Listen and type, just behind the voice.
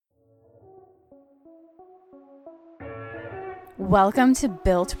Welcome to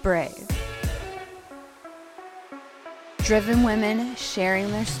Built Brave. Driven women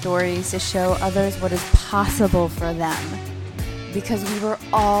sharing their stories to show others what is possible for them, because we were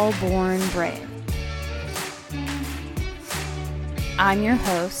all born brave. I'm your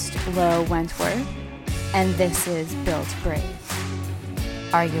host, Lo Wentworth, and this is Built Brave.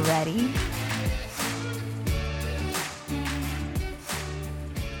 Are you ready?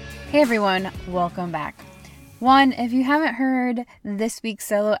 Hey everyone, welcome back. One, if you haven't heard this week's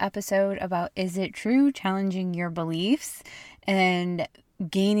solo episode about Is It True? Challenging your beliefs and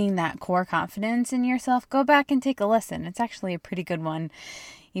gaining that core confidence in yourself, go back and take a listen. It's actually a pretty good one,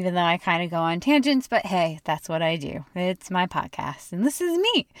 even though I kind of go on tangents, but hey, that's what I do. It's my podcast, and this is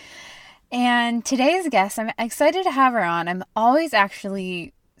me. And today's guest, I'm excited to have her on. I'm always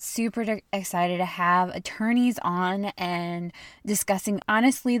actually super excited to have attorneys on and discussing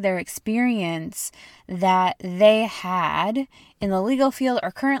honestly their experience that they had in the legal field or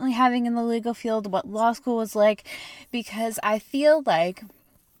currently having in the legal field, what law school was like, because I feel like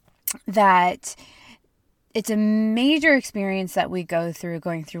that it's a major experience that we go through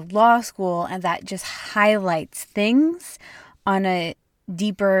going through law school, and that just highlights things on a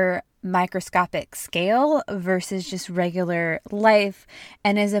deeper microscopic scale versus just regular life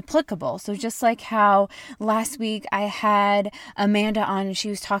and is applicable. So just like how last week I had Amanda on and she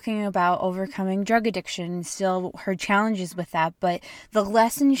was talking about overcoming drug addiction, still her challenges with that, but the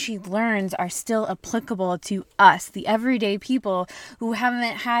lessons she learns are still applicable to us, the everyday people who haven't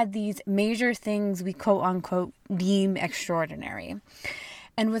had these major things we quote unquote deem extraordinary.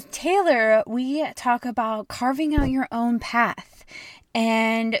 And with Taylor, we talk about carving out your own path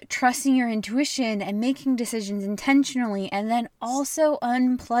and trusting your intuition and making decisions intentionally, and then also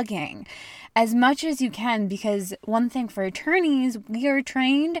unplugging as much as you can, because one thing for attorneys, we are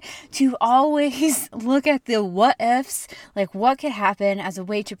trained to always look at the what ifs, like what could happen, as a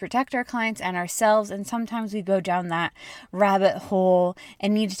way to protect our clients and ourselves, and sometimes we go down that rabbit hole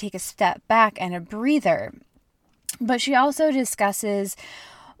and need to take a step back and a breather. But she also discusses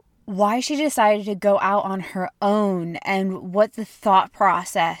why she decided to go out on her own and what the thought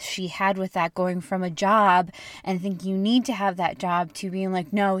process she had with that, going from a job and thinking you need to have that job to being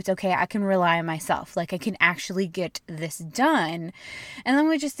like, no, it's okay, I can rely on myself. Like, I can actually get this done. And then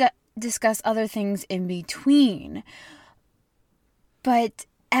we just discuss other things in between. But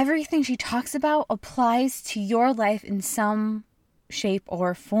everything she talks about applies to your life in some shape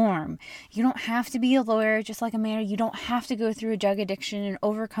or form. You don't have to be a lawyer, just like Amanda. You don't have to go through a drug addiction and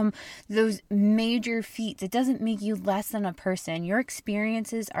overcome those major feats. It doesn't make you less than a person. Your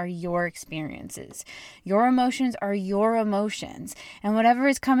experiences are your experiences. Your emotions are your emotions. And whatever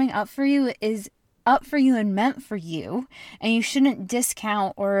is coming up for you is up for you and meant for you. And you shouldn't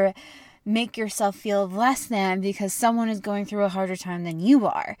discount or make yourself feel less than because someone is going through a harder time than you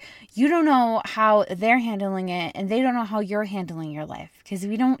are. You don't know how they're handling it, and they don't know how you're handling your life, because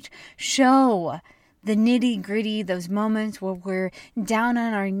we don't show the nitty gritty, those moments where we're down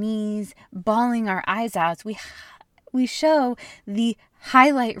on our knees, bawling our eyes out. We show the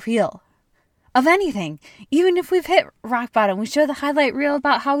highlight reel of anything. Even if we've hit rock bottom, we show the highlight reel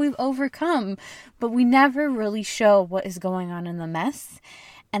about how we've overcome, but we never really show what is going on in the mess.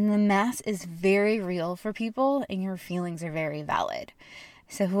 And the mess is very real for people, and your feelings are very valid.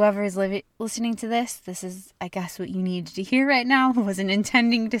 So whoever is listening to this is, I guess, what you needed to hear right now. I wasn't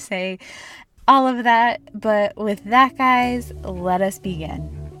intending to say all of that. But with that, guys, let us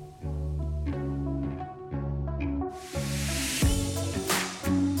begin.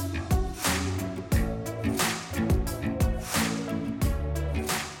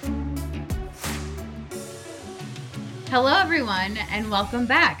 Hello, everyone, and welcome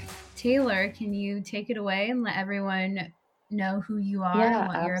back. Taylor, can you take it away and let everyone know who you are and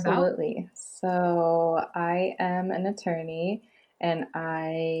what you're about? Absolutely. So I am an attorney, and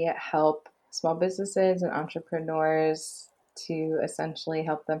I help small businesses and entrepreneurs to essentially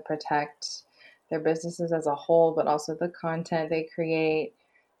help them protect their businesses as a whole, but also the content they create,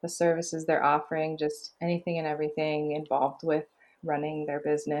 the services they're offering, just anything and everything involved with running their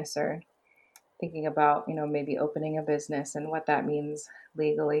business or thinking about, maybe opening a business and what that means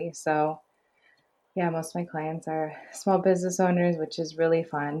legally. So yeah, most of my clients are small business owners, which is really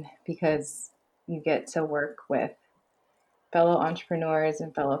fun because you get to work with fellow entrepreneurs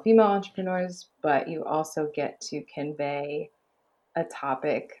and fellow female entrepreneurs, but you also get to convey a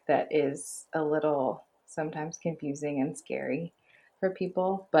topic that is a little sometimes confusing and scary for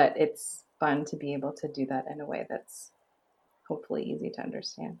people, but it's fun to be able to do that in a way that's hopefully easy to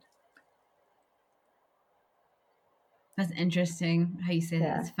understand. That's interesting how you say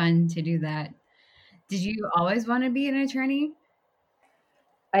that. It's fun to do that. Did you always want to be an attorney?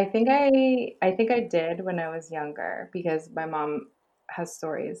 I think I did when I was younger because my mom has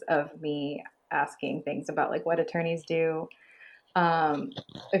stories of me asking things about like what attorneys do. Um,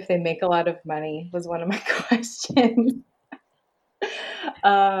 if they make a lot of money was one of my questions.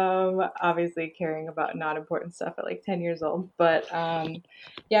 Obviously caring about not important stuff at like 10 years old, but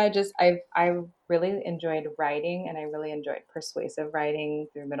yeah, I really enjoyed writing, and I really enjoyed persuasive writing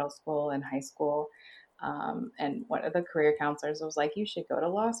through middle school and high school. And one of the career counselors was like, "You should go to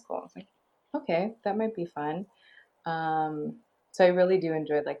law school." I was like, "Okay, that might be fun." Um, so I really do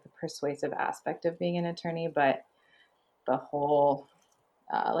enjoy like the persuasive aspect of being an attorney, but the whole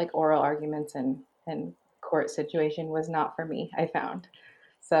like oral arguments and court situation was not for me, I found.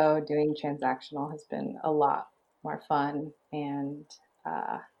 So doing transactional has been a lot more fun and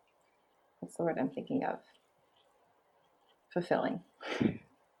uh, what's the word I'm thinking of? Fulfilling.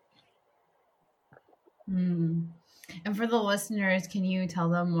 Mm. And for the listeners, can you tell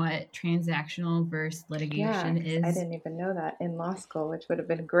them what transactional versus Yeah, litigation because I is? didn't even know that in law school, which would have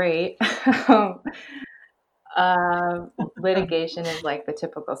been great. Litigation is like the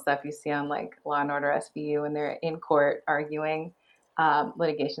typical stuff you see on like Law and Order SVU when they're in court arguing.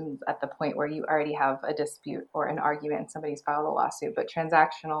 Litigation is at the point where you already have a dispute or an argument and somebody's filed a lawsuit. But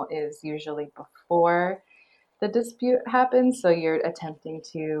transactional is usually before the dispute happens. So you're attempting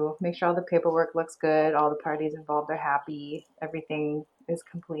to make sure all the paperwork looks good, all the parties involved are happy, everything is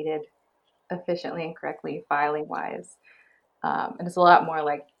completed efficiently and correctly, filing wise. And it's a lot more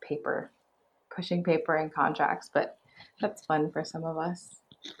like paper, pushing paper and contracts, but that's fun for some of us.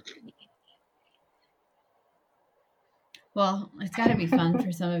 Well, it's got to be fun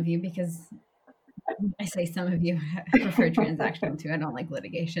for some of you because I say some of you prefer transactional too. I don't like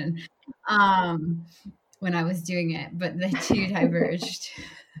litigation um, when I was doing it, but the two diverged.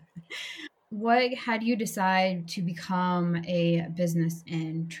 What had you decide to become a business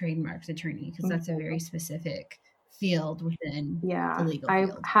and trademarks attorney? Because that's a very specific field within the Yeah, legal I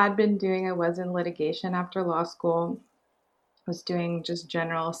field. had been doing, I was in litigation after law school. I was doing just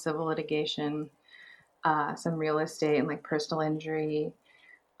general civil litigation, some real estate and like personal injury.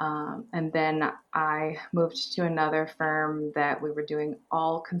 And then I moved to another firm that we were doing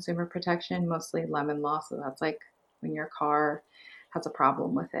all consumer protection, mostly lemon law. So that's like when your car has a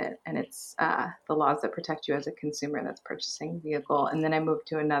problem with it, and it's the laws that protect you as a consumer that's purchasing a vehicle. And then I moved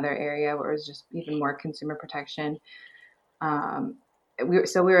to another area where it was just even more consumer protection. Um, we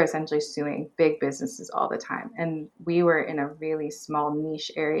were essentially suing big businesses all the time, and we were in a really small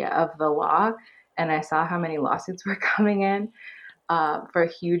niche area of the law. And I saw how many lawsuits were coming in for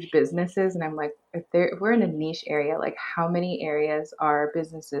huge businesses, and I'm like, if we're in a niche area, like how many areas are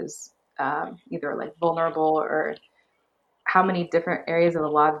businesses either like vulnerable, or how many different areas of the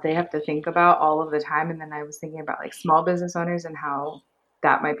law that they have to think about all of the time? And then I was thinking about like small business owners and how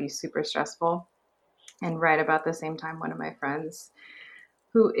that might be super stressful. And right about the same time, one of my friends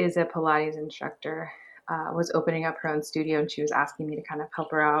who is a Pilates instructor was opening up her own studio, and she was asking me to kind of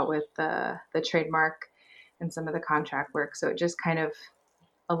help her out with the trademark and some of the contract work. So it just kind of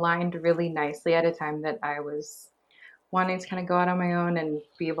aligned really nicely at a time that I was wanting to kind of go out on my own and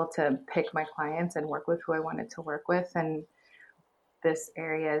be able to pick my clients and work with who I wanted to work with. And this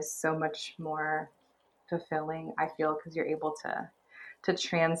area is so much more fulfilling, I feel, because you're able to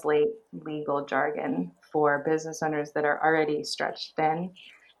translate legal jargon for business owners that are already stretched thin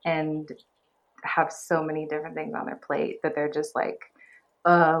and have so many different things on their plate that they're just like,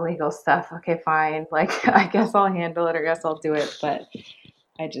 legal stuff. Okay, fine. Like, I guess I'll handle it, or I guess I'll do it. But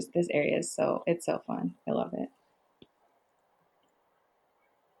this area is it's so fun. I love it.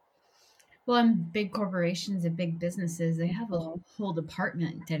 Well, in big corporations and big businesses, they have a Mhm. whole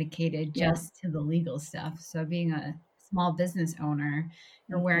department dedicated Yeah. just to the legal stuff. So, being a small business owner,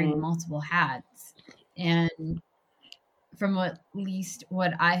 you're wearing Hmm. multiple hats. And from at least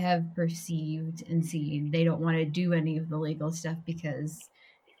what I have perceived and seen, they don't want to do any of the legal stuff because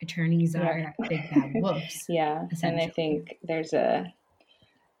attorneys Yep. are big bad wolves, Yeah. And I essentially. think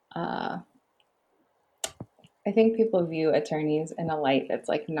uh, I think people view attorneys in a light that's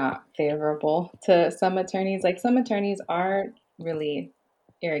like not favorable to some attorneys. Like some attorneys are really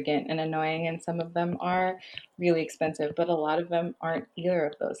arrogant and annoying, and some of them are really expensive, but a lot of them aren't either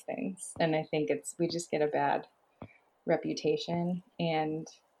of those things. And I think we just get a bad reputation, and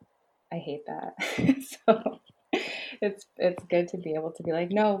I hate that. So it's good to be able to be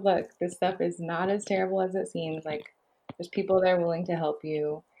like, no, look, this stuff is not as terrible as it seems. Like there's people there willing to help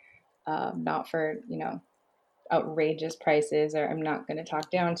you, not for outrageous prices, or I'm not going to talk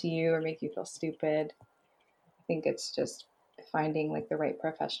down to you or make you feel stupid. I think it's just finding like the right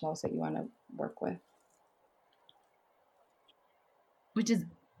professionals that you want to work with. Which is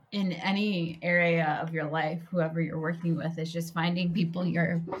in any area of your life, whoever you're working with, is just finding people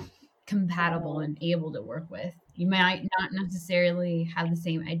you're compatible and able to work with. You might not necessarily have the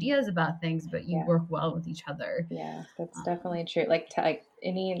same ideas about things, but you Yeah. work well with each other. Yeah, that's definitely true. Like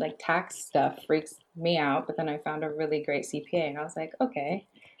any like tax stuff freaks me out, but then I found a really great CPA and I was like, okay,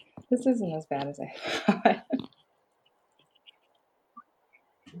 this isn't as bad as I thought.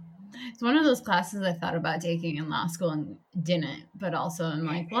 It's one of those classes I thought about taking in law school and didn't, but also I'm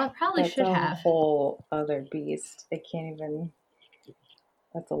like, well, I probably That's should a have. whole other beast. I can't even,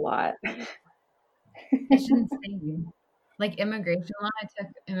 that's a lot. It's insane. Like immigration law, I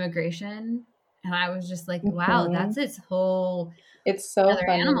took immigration and I was just like, wow, Mhm. that's its whole It's so other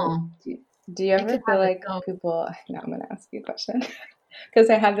funny. animal. Do you It ever could feel have its like own. people, now I'm going to ask you a question. Because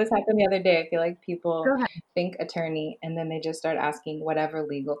I had this happen the other day. I feel like people Go ahead. think attorney and then they just start asking whatever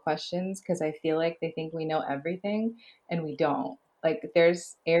legal questions because I feel like they think we know everything and we don't. Like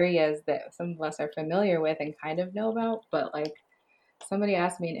there's areas that some of us are familiar with and kind of know about, but like somebody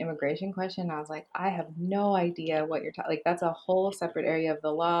asked me an immigration question, and I was like, I have no idea what you're talking. Like that's a whole separate area of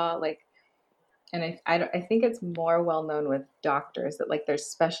the law. Like and I think it's more well known with doctors that like there's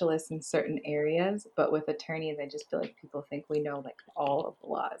specialists in certain areas, but with attorneys, I just feel like people think we know like all of the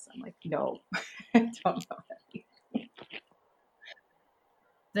laws. I'm like, no, I don't know that.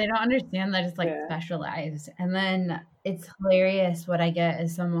 They don't understand that it's like Yeah, specialized. And then it's hilarious what I get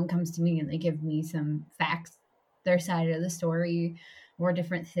is someone comes to me and they give me some facts, their side of the story, or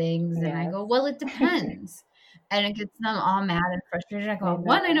different things. And I yes, go, well, it depends. And it gets them all mad and frustrated. I I go,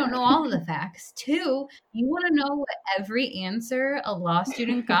 one, I know. don't know all of the facts. Two, you want to know what every answer a law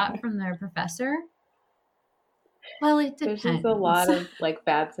student got from their professor? Well, it There's just a depends. lot of like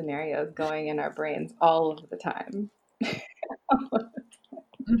bad scenarios going in our brains all of the time.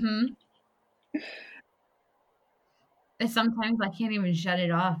 hmm And sometimes I can't even shut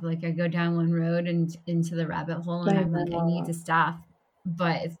it off. Like I go down one road and into the rabbit hole, and I I'm like, I need to know. stop.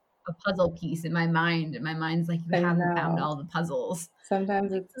 But it's a puzzle piece in my mind, and my mind's like, you I haven't found know. all the puzzles.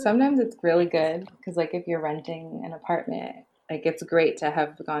 Sometimes it's really good because like if you're renting an apartment, like it's great to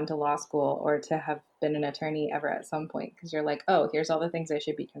have gone to law school or to have been an attorney ever at some point because you're like, oh, here's all the things I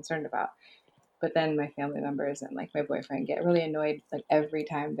should be concerned about. But then my family members and like my boyfriend get really annoyed like every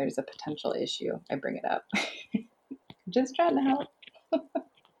time there's a potential issue, I bring it up. Just trying to help.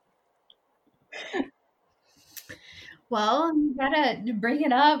 Well, you gotta bring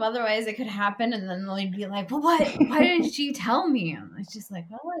it up, otherwise it could happen, and then they'd be like, "Well, what? Why didn't you tell me?" And it's just like,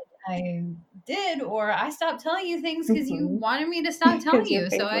 "Well, I did, or I stopped telling you things because you Mm-hmm. wanted me to stop telling Because your you,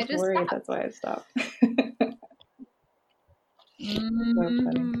 so face I looked just worried, stopped." that's why I stopped. So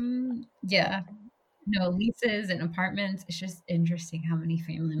funny. Yeah. No, leases and apartments, it's just interesting how many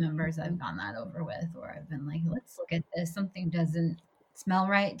family members Mm-hmm. I've gone that over with, where I've been like, "Let's look at this. Something doesn't smell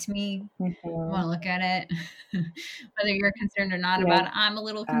right to me. I Mm-hmm. wanna look at it." Whether you're concerned or not Yeah, about it, I'm a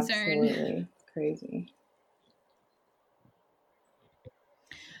little concerned. absolutely. It's crazy.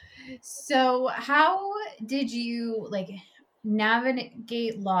 So, how did you, like,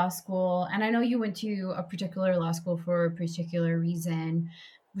 navigate law school? And I know you went to a particular law school for a particular reason,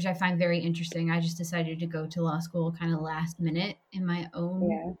 which I find very interesting. I just decided to go to law school kind of last minute in my own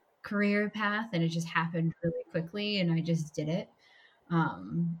Yeah. career path, and it just happened really quickly, and I just did it.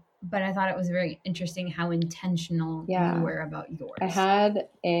 But I thought it was very interesting how intentional you Yeah. were about I yours. had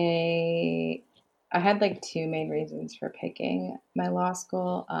a I had like two main reasons for picking my law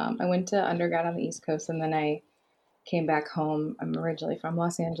school. I went to undergrad on the East Coast and then I came back home. I'm originally from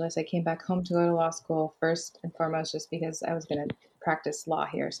Los Angeles. I came back home to go to law school first and foremost just because I was going to practice law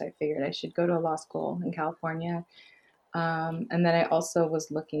here. So I figured I should go to a law school in California. And then I also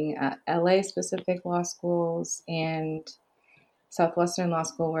was looking at LA specific law schools and Southwestern Law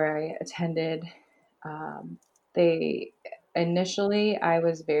School where I attended. Um, they initially I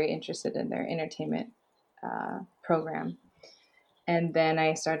was very interested in their entertainment program, and then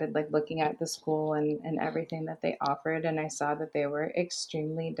I started like looking at the school and everything that they offered, and I saw that they were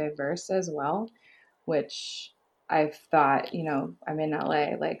extremely diverse as well, which I've thought, I'm in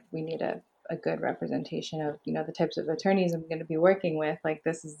LA, like we need a good representation of the types of attorneys I'm going to be working with. Like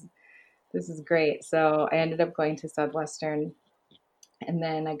this is great. So I ended up going to Southwestern and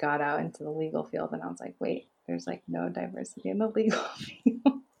then I got out into the legal field and I was like, wait, there's like no diversity in the legal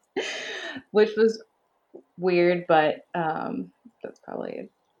field, which was weird, but that's probably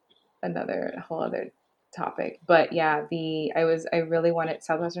another whole other topic. But yeah, I really wanted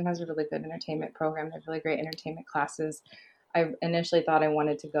Southwestern has a really good entertainment program. They have really great entertainment classes. I initially thought I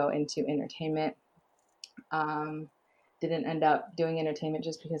wanted to go into entertainment. Um, didn't end up doing entertainment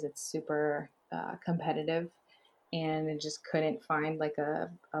just because it's super competitive and I just couldn't find like a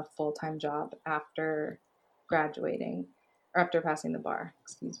full-time job after graduating or after passing the bar,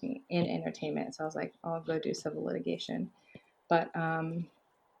 excuse me, in entertainment. So I was like, oh, I'll go do civil litigation. But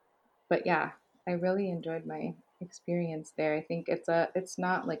yeah, I really enjoyed my experience there. I think it's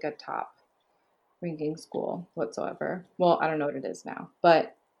not like a top ranking school whatsoever. Well, I don't know what it is now,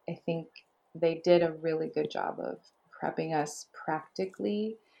 but I think they did a really good job of prepping us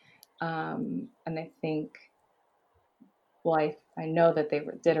practically. And I think, well, I know that they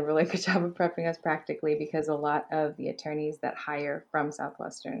did a really good job of prepping us practically because a lot of the attorneys that hire from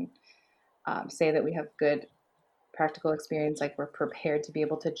Southwestern say that we have good practical experience, like we're prepared to be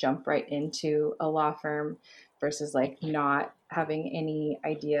able to jump right into a law firm versus like not having any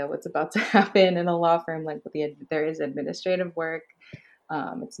idea what's about to happen in a law firm. Like there is administrative work.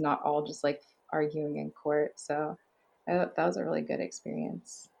 It's not all just like arguing in court. So I thought that was a really good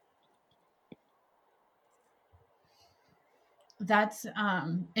experience. That's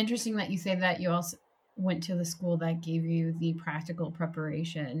interesting that you say that you also went to the school that gave you the practical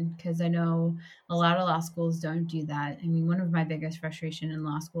preparation, because I know a lot of law schools don't do that. I mean, one of my biggest frustration in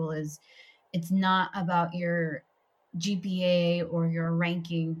law school is it's not about your GPA or your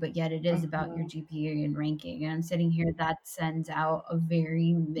ranking, but yet it is about your GPA and ranking. And I'm sitting here, that sends out a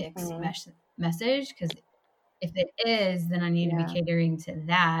very mixed message, because if it is, then I need to be catering to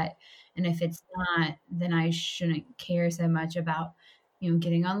that. And if it's not, then I shouldn't care so much about,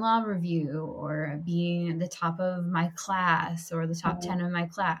 getting on law review or being at the top of my class or the top 10 of my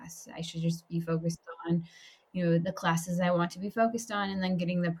class. I should just be focused on, the classes I want to be focused on, and then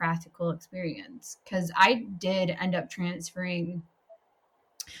getting the practical experience. Because I did end up transferring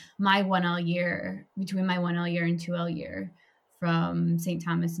my 1L year, between my 1L year and 2L year, from St.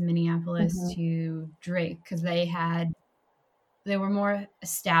 Thomas in Minneapolis to Drake, because they were more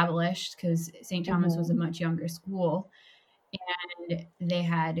established, because St. Thomas was a much younger school, and they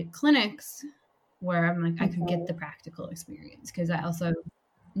had clinics where I'm like, I could get the practical experience, because I also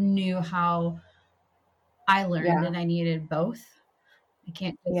knew how I learned, and I needed both. I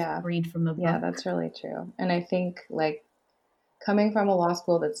can't just read from a book. Yeah, that's really true. And I think like coming from a law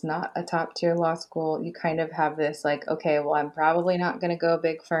school that's not a top tier law school, you kind of have this like, okay, well, I'm probably not going to go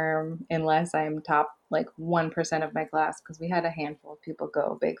big firm unless I'm top like 1% of my class, because we had a handful of people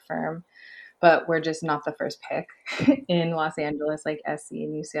go big firm, but we're just not the first pick in Los Angeles like SC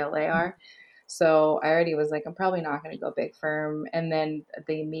and UCLA are. So I already was like, I'm probably not going to go big firm. And then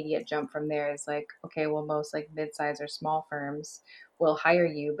the immediate jump from there is like, okay, well, most like mid-size or small firms will hire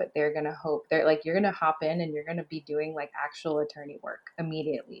you, but they're going to hope they're like, you're going to hop in and you're going to be doing like actual attorney work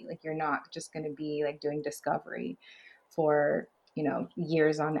immediately. Like you're not just going to be like doing discovery for,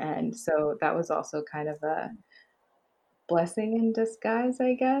 years on end. So that was also kind of a blessing in disguise,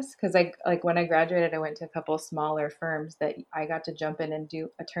 I guess, because I like when I graduated, I went to a couple smaller firms that I got to jump in and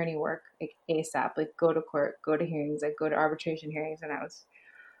do attorney work like ASAP, like go to court, go to hearings, like go to arbitration hearings, and I was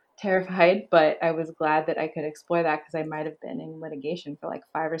terrified, but I was glad that I could explore that, because I might have been in litigation for like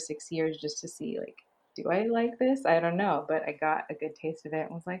 5 or 6 years just to see like, do I like this? I don't know, but I got a good taste of it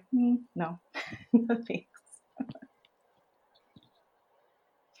and was like, no, no thanks.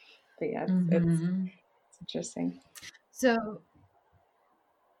 But yeah, it's interesting. So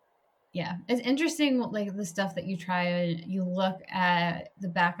yeah, it's interesting, like the stuff that you try and you look at the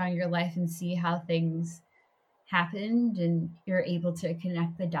back on your life and see how things happened, and you're able to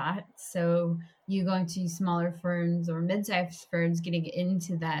connect the dots. So you going to smaller firms or mid-sized firms, getting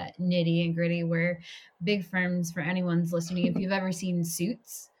into that nitty and gritty, where big firms, for anyone's listening, if you've ever seen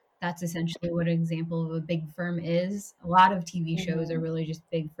Suits, that's essentially what an example of a big firm is. A lot of TV shows are really just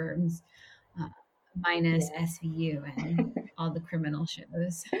big firms, minus SVU and all the criminal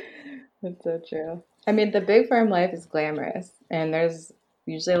shows. That's so true. I mean, the big firm life is glamorous, and there's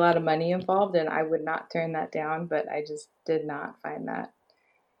usually a lot of money involved, and I would not turn that down, but I just did not find that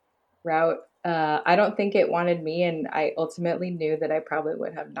route. I don't think it wanted me, and I ultimately knew that I probably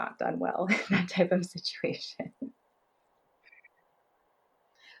would have not done well in that type of situation.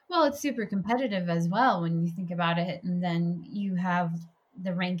 Well, it's super competitive as well when you think about it, and then you have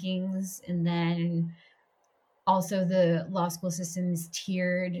the rankings, and then also the law school system is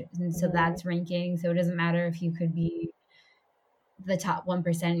tiered, and so that's ranking. So it doesn't matter if you could be the top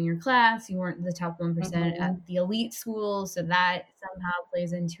 1% in your class, you weren't the top 1% at the elite school, so that somehow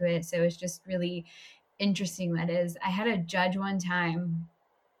plays into it. So it's just really interesting. That is, I had a judge one time,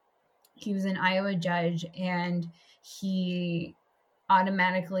 he was an Iowa judge, and he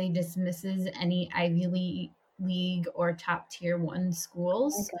automatically dismisses any Ivy League or top tier 1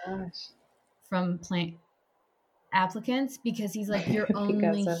 schools from applicants, because he's like, you're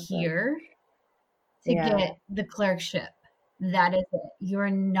only here to Yeah. get the clerkship. That is it. You're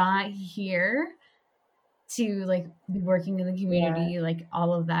not here to like be working in the Yeah. community, like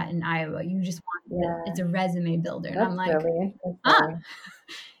all of that in Iowa. You just want the, Yeah. it's a resume builder. And I'm That's like, really ah, interesting.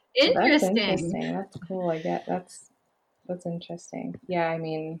 That's interesting. interesting. That's cool. I get that's interesting. Yeah, I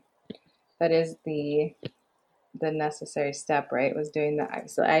mean, that is the necessary step, right? Was doing that.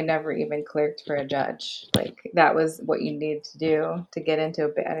 So I never even clerked for a judge. Like that was what you need to do to get into a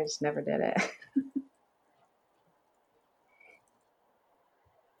bit. I just never did it.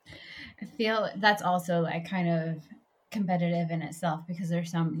 I feel that's also like kind of competitive in itself because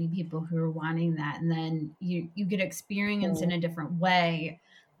there's so many people who are wanting that, and then you get experience in Mm. a different way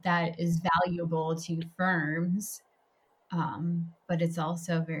that is valuable to firms. But it's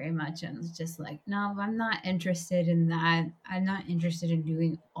also very much and just like, no, I'm not interested in that. I'm not interested in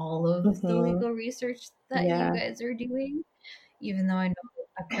doing all of the Hmm. legal research that you Yeah. guys are doing, even though I know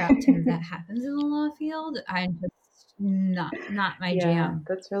a crap ton of that happens in the law field. I'm just not my Yeah, jam.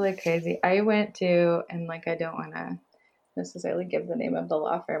 that's really crazy. I went to, and like, I don't want to necessarily give the name of the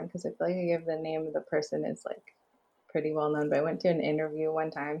law firm because I feel like I give the name of the person is like pretty well known. But I went to an interview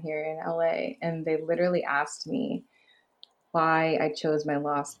one time here in LA, and they literally asked me why I chose my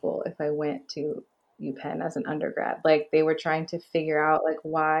law school if I went to UPenn as an undergrad. Like they were trying to figure out like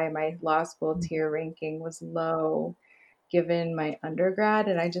why my law school tier ranking was low given my undergrad,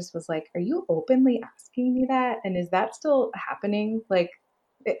 and I just was like, are you openly asking me that? And is that still happening? Like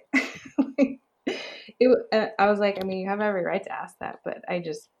it, I was like, I mean, you have every right to ask that, but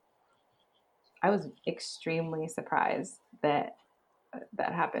I was extremely surprised that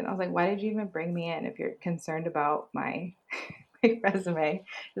that happened. I was like, why did you even bring me in if you're concerned about my my resume?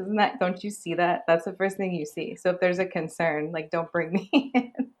 Isn't that, don't you see that? That's the first thing you see. So if there's a concern, like don't bring me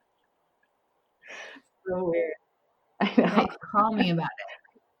in. So weird. I know. Right, call me about it.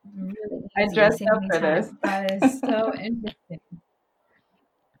 Really I easy. dressed Save up me for this. time. That is so interesting.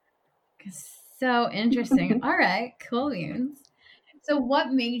 So interesting. All right, cool beans. So,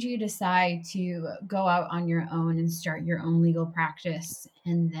 what made you decide to go out on your own and start your own legal practice,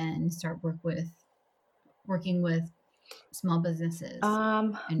 and then start working with small businesses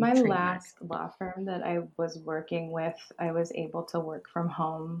and My trademark? last law firm that I was working with, I was able to work from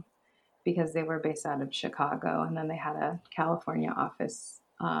home because they were based out of Chicago, and then they had a California office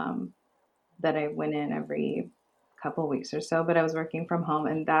that I went in every couple weeks or so. But I was working from home,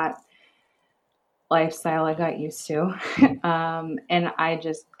 and that lifestyle I got used to. And I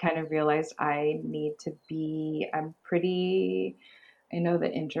just kind of realized I need to be, I'm pretty, I know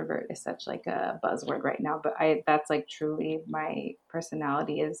that introvert is such like a buzzword right now, but that's like truly my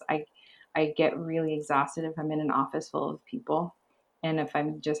personality is I get really exhausted if I'm in an office full of people. And if I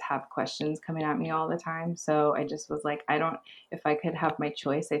just have questions coming at me all the time. So I just was like, I don't, if I could have my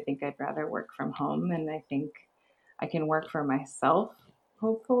choice, I think I'd rather work from home. And I think I can work for myself,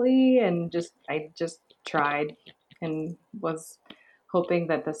 hopefully. And I just tried and was hoping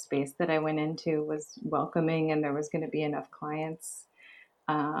that the space that I went into was welcoming and there was going to be enough clients.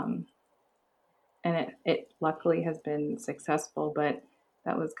 Um, and it luckily has been successful, but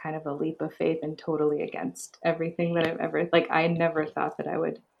that was kind of a leap of faith and totally against everything that I've ever, like, I never thought that I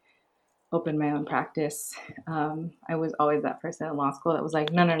would open my own practice. I was always that person in law school that was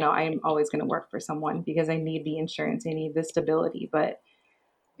like, no, no, no, I'm always going to work for someone because I need the insurance, I need the stability. But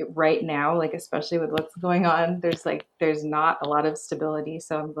right now, like especially with what's going on, there's not a lot of stability.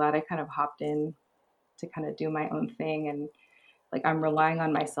 So I'm glad I kind of hopped in to kind of do my own thing, and like I'm relying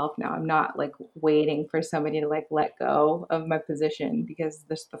on myself now. I'm not like waiting for somebody to like let go of my position because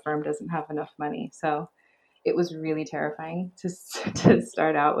the firm doesn't have enough money. So it was really terrifying to to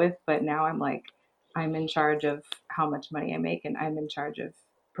start out with, but now I'm like I'm in charge of how much money I make and I'm in charge of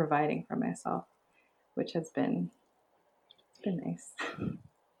providing for myself, which has been it's been nice.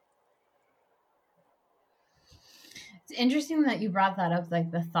 It's interesting that you brought that up,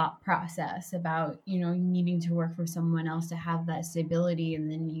 like the thought process about, needing to work for someone else to have that stability, and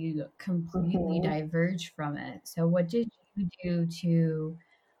then you completely Hmm. diverge from it. So, what did you do to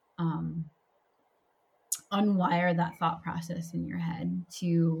um, unwire that thought process in your head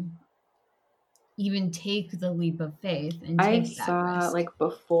to even take the leap of faith and I take that saw risk? like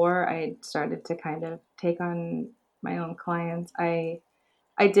before I started to kind of take on my own clients, I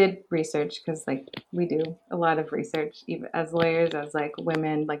did research because like we do a lot of research even as lawyers, as like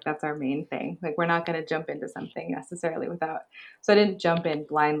women, like that's our main thing. Like we're not going to jump into something necessarily without, so I didn't jump in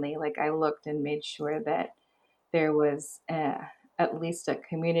blindly. Like I looked and made sure that there was at least a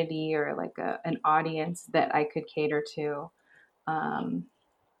community or like an audience that I could cater to. um,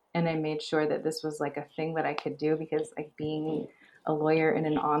 and I made sure that this was like a thing that I could do because like being a lawyer in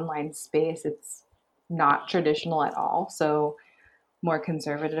an online space, not traditional at all. So more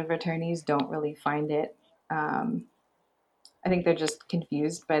conservative attorneys don't really find it. I think they're just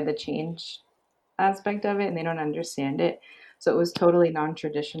confused by the change aspect of it and they don't understand it. So it was totally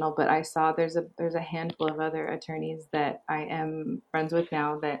non-traditional, but I saw there's a handful of other attorneys that I am friends with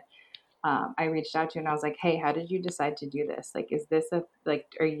now that I reached out to and I was like, hey, how did you decide to do this? Like, is this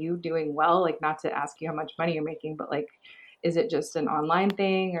are you doing well? Like, not to ask you how much money you're making, but like, is it just an online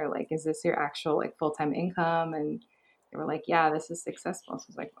thing or like, is this your actual like full-time income? And they were like, yeah, this is successful. So I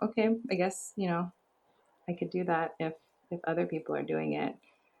was like, okay, I guess, I could do that if other people are doing it.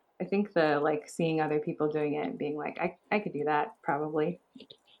 I think the like seeing other people doing it and being like, I could do that probably.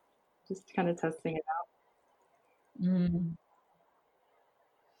 Just kind of testing it out. Mm.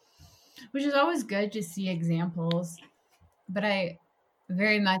 Which is always good to see examples. But I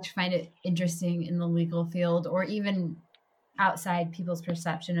very much find it interesting in the legal field or even outside people's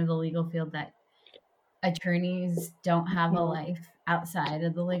perception of the legal field that attorneys don't have a Mhm. life outside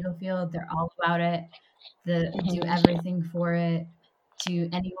of the legal field. They're all about it, do Mhm. everything for it. To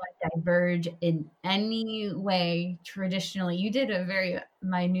anyone diverge in any way traditionally, you did a very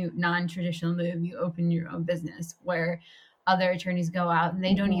minute non-traditional move. You opened your own business where other attorneys go out and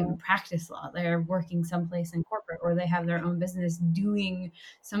they don't even Mhm. practice law. They're working someplace in corporate or they have their own business doing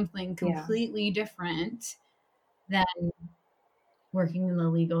something Yeah. completely different than working in the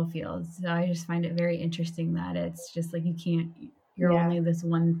legal field. So I just find it very interesting that it's just like you're Yeah. only this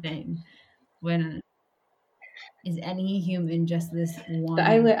one thing. When is any human just this one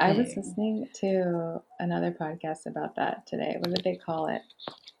I was thing? listening to another podcast about that today. What did they call it?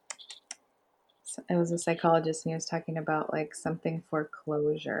 It was a psychologist and he was talking about like something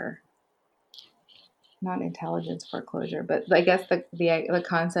foreclosure, not intelligence foreclosure, but I guess the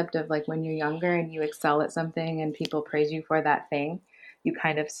concept of like when you're younger and you excel at something and people praise you for that thing, you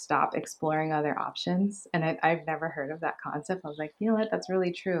kind of stop exploring other options. And I've never heard of that concept. I was like, you know what, that's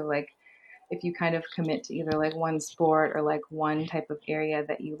really true. Like if you kind of commit to either like one sport or like one type of area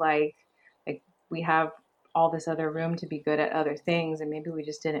that you like we have all this other room to be good at other things and maybe we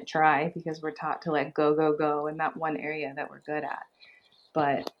just didn't try because we're taught to like go in that one area that we're good at.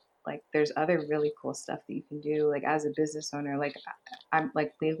 But like there's other really cool stuff that you can do like as a business owner. Like I'm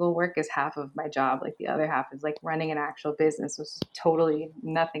like legal work is half of my job, like the other half is like running an actual business, which is totally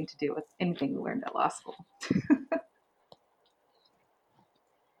nothing to do with anything we learned at law school.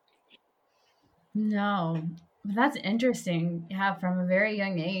 No. That's interesting. Yeah, from a very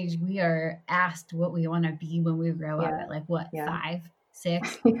young age, we are asked what we want to be when we grow up Yeah. at like what, Yeah. 5,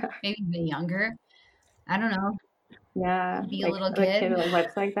 6, Yeah. maybe even younger. I don't know. Yeah, Be a like little the kid. kid, like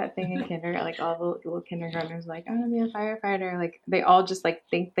what's like that thing in kindergarten? Like all the little kindergartners, like I want to be a firefighter. Like they all just like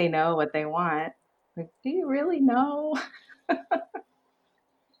think they know what they want. Like, do you really know?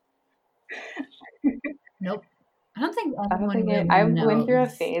 Nope. I don't think I don't anyone think it. really I went through a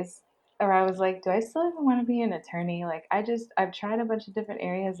knows. phase where I was like, do I still even want to be an attorney? Like I've tried a bunch of different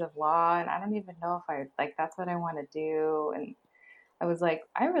areas of law, and I don't even know if I like that's what I want to do. And I was like,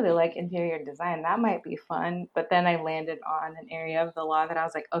 I really like interior design. That might be fun. But then I landed on an area of the law that I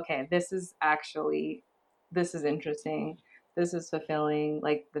was like, okay, this is interesting. This is fulfilling.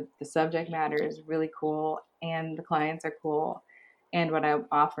 Like the subject matter is really cool and the clients are cool. And what I'm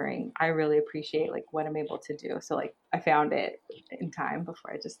offering, I really appreciate like what I'm able to do. So like I found it in time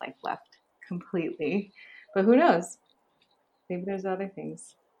before I just like left completely. But who knows? Maybe there's other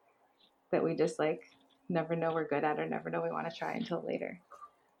things that we just like never know we're good at or never know we want to try until later.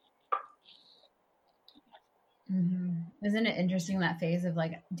 Isn't it interesting that phase of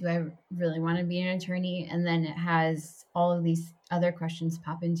like, do I really want to be an attorney? And then it has all of these other questions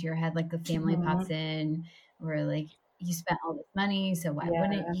pop into your head, like the family pops Mhm. in, or like you spent all this money, so why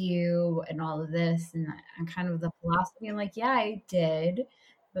wouldn't Yeah. you? And all of this, and I'm kind of the philosophy. I'm like, yeah, I did,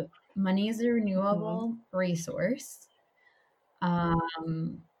 but money is a Mhm. renewable resource.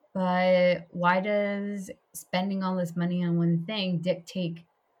 Um, but why does spending all this money on one thing dictate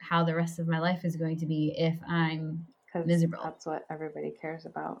how the rest of my life is going to be if I'm Because miserable? that's what everybody cares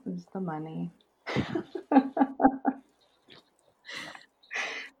about is the money.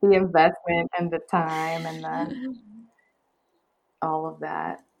 The investment and the time and the all of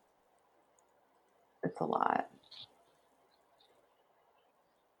that. It's a lot.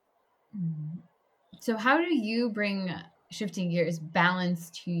 So, how do you bring shifting gears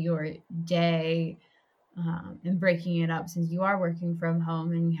balance to your day and breaking it up since you are working from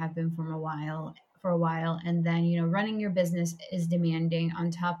home and you have been for a while, and then running your business is demanding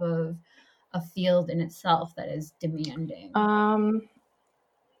on top of a field in itself that is demanding. Um,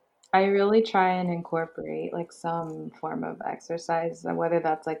 I really try and incorporate like some form of exercise, whether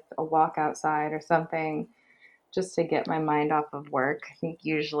that's like a walk outside or something, just to get my mind off of work. I think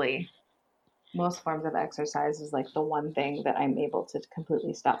usually most forms of exercise is like the one thing that I'm able to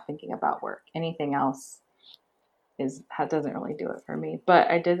completely stop thinking about work. Anything else is doesn't really do it for me. But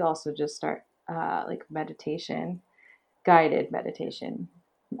I did also just start like meditation, guided meditation.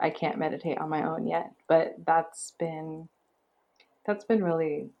 I can't meditate on my own yet, but that's been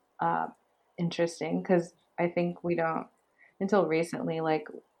really uh, interesting because I think we don't until recently like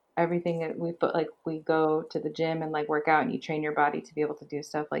everything that we put like we go to the gym and like work out and you train your body to be able to do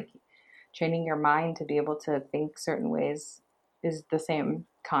stuff like training your mind to be able to think certain ways is the same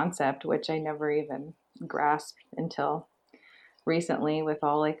concept, which I never even grasped until recently with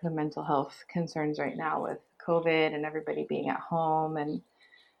all like the mental health concerns right now with COVID and everybody being at home and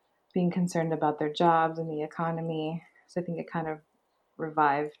being concerned about their jobs and the economy. So I think it kind of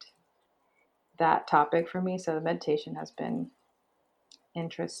revived that topic for me. So the meditation has been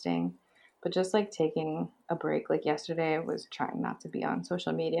interesting. But just like taking a break, like yesterday, I was trying not to be on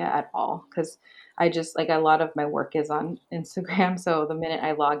social media at all because I just like a lot of my work is on Instagram. So the minute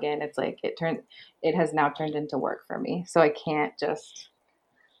I log in, it's like it has now turned into work for me. So I can't just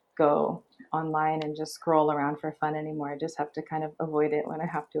go online and just scroll around for fun anymore. I just have to kind of avoid it when I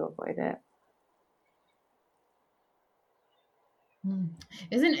have to avoid it.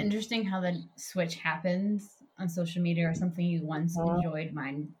 Isn't it interesting how the switch happens on social media or something you once Mhm. enjoyed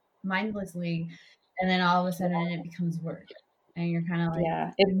mindlessly, and then all of a sudden it becomes work, and you're kind of like,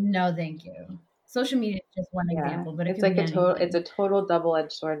 Yeah, no, thank you. Social media is just one yeah, example, but it it's could like be it's a anything. total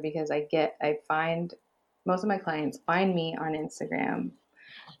double-edged sword because I find most of my clients find me on Instagram,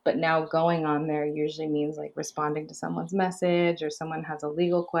 but now going on there usually means like responding to someone's message or someone has a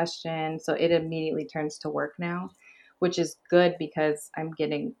legal question, so it immediately turns to work now, which is good because I'm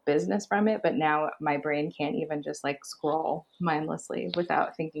getting business from it, but now my brain can't even just like scroll mindlessly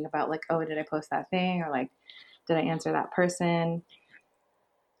without thinking about like, oh, did I post that thing or like did I answer that person?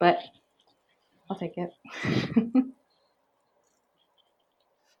 But I'll take it.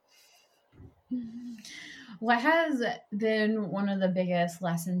 What has been one of the biggest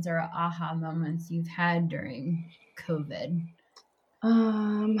lessons or aha moments you've had during COVID?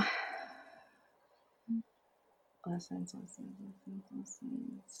 um lessons.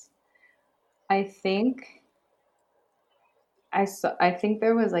 I think I think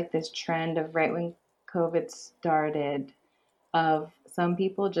there was like this trend of right when COVID started of some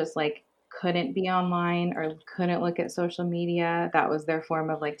people just like couldn't be online or couldn't look at social media. That was their form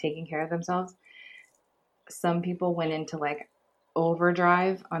of like taking care of themselves. Some people went into like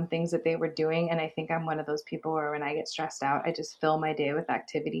overdrive on things that they were doing. And I think I'm one of those people where when I get stressed out, I just fill my day with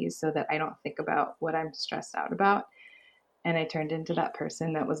activities so that I don't think about what I'm stressed out about. And I turned into that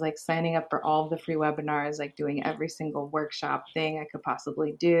person that was like signing up for all of the free webinars, like doing every single workshop thing I could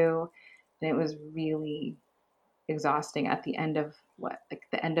possibly do. And it was really exhausting at the end of like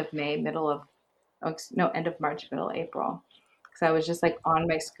the end of May, middle of, oh, no, end of March, middle of April. Because I was just like on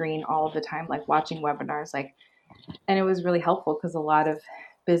my screen all the time, like watching webinars, like, and it was really helpful because a lot of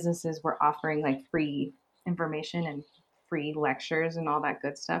businesses were offering like free information and free lectures and all that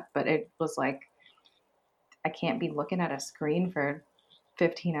good stuff. But it was like, I can't be looking at a screen for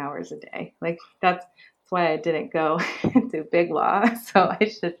 15 hours a day. Like that's why I didn't go to Big Law. So I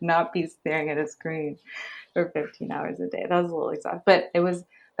should not be staring at a screen for 15 hours a day. That was a little exhausting, but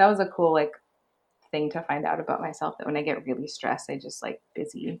that was a cool like thing to find out about myself that when I get really stressed, I just like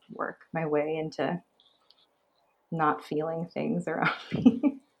busy work my way into not feeling things around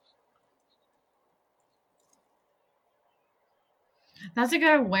me. That's a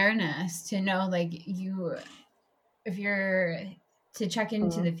good awareness to know, like, if you're to check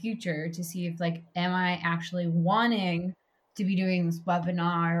into the Mm-hmm. future to see if, like, am I actually wanting to be doing this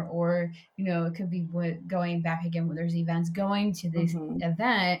webinar, or it could be going back again when there's events, going to this Mm-hmm.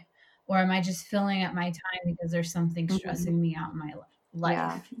 event, or am I just filling up my time because there's something Mm-hmm. stressing me out in my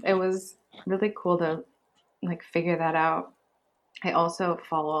Yeah, life? it was really cool to like figure that out. I also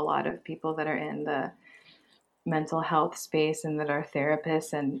follow a lot of people that are in the mental health space and that are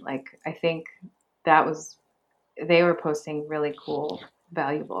therapists, and like I think that was they were posting really cool,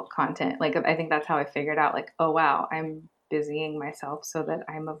 valuable content. Like I think that's how I figured out like, oh wow, I'm busying myself so that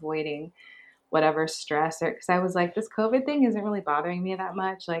I'm avoiding whatever stress or because I was like, this COVID thing isn't really bothering me that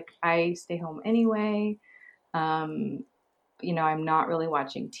much. Like I stay home anyway. Um, I'm not really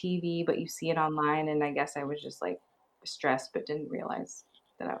watching TV, but you see it online, and I guess I was just like stressed, but didn't realize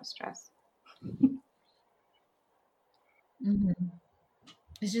that I was stressed. Hmm.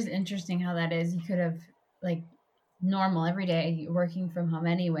 It's just interesting how that is. You could have, like, normal every day. You're working from home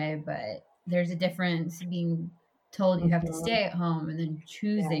anyway, but there's a difference being told you have to Hmm. stay at home and then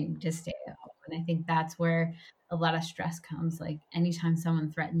Yeah. choosing to stay at home. And I think that's where a lot of stress comes. Like anytime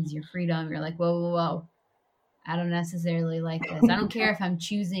someone threatens your freedom, you're like, whoa, whoa, whoa. I don't necessarily like this. I don't care if I'm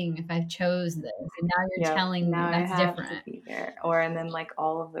choosing, if I've chose this. And now you're Yep. telling Now me I that's have to different. be here. Or, and then like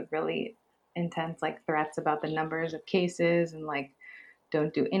all of the really intense like threats about the numbers of cases and like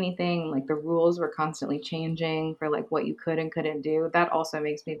don't do anything. Like the rules were constantly changing for like what you could and couldn't do. That also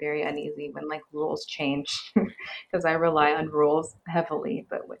makes me very uneasy when like rules change because I rely on rules heavily,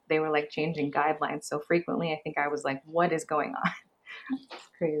 but they were like changing guidelines so frequently. I think I was like, what is going on? It's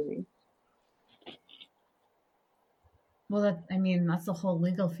crazy. Well, I mean, that's the whole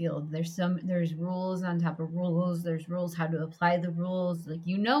legal field. There's rules on top of rules. There's rules how to apply the rules. Like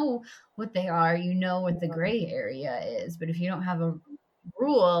you know what they are, you know what the gray area is. But if you don't have a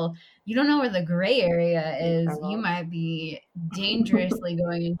rule, you don't know where the gray area In is. You trouble. might be dangerously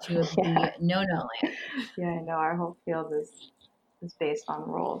going into Yeah. the no-no land. Yeah, I know our whole field is based on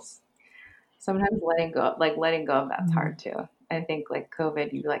rules. Sometimes letting go of that's hard Mhm. too. I think like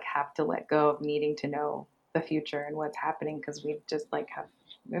COVID, you like have to let go of needing to know the future and what's happening because we just like have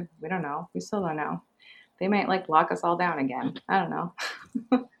we don't know. We still don't know. They might like lock us all down again. I don't know.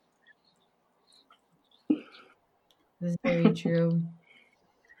 This is very true.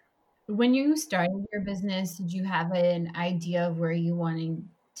 When you started your business, did you have an idea of where you wanted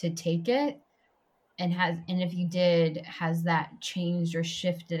to take it? And if you did, has that changed or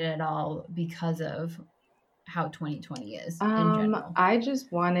shifted at all because of how 2020 is in general? I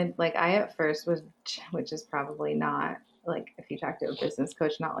just wanted like I at first was, which is probably not like if you talk to a business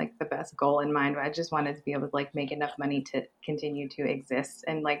coach, not like the best goal in mind, but I just wanted to be able to like make enough money to continue to exist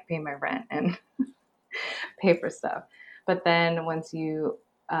and like pay my rent and pay for stuff. But then once you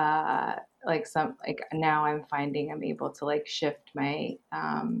like some like now I'm finding I'm able to like shift my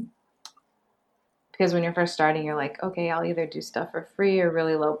because when you're first starting you're like, okay, I'll either do stuff for free or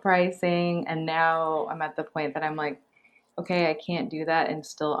really low pricing, and now I'm at the point that I'm like, okay, I can't do that and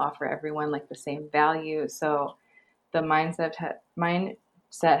still offer everyone like the same value. So the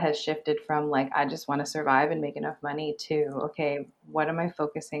mindset has shifted from like I just want to survive and make enough money to okay, what am I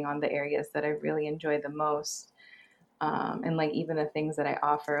focusing on the areas that I really enjoy the most, and like even the things that I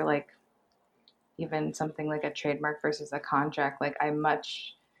offer, like even something like a trademark versus a contract, like I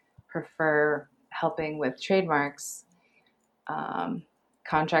much prefer helping with trademarks. um,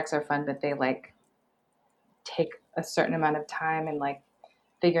 Contracts are fun, but they like take a certain amount of time and like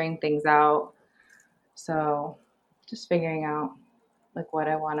figuring things out. So just figuring out like what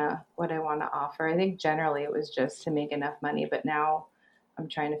I wanna offer. I think generally it was just to make enough money, but now I'm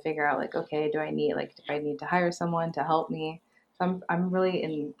trying to figure out like, okay, do I need to hire someone to help me? So I'm really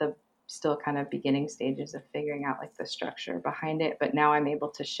in the still kind of beginning stages of figuring out like the structure behind it. But now I'm able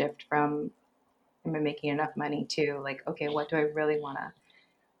to shift from am I making enough money to like, okay, what do I really want to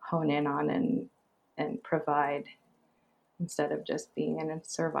hone in on and provide instead of just being in a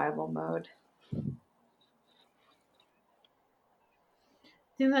survival mode.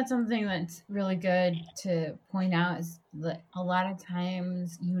 I think that's something that's really good to point out is that a lot of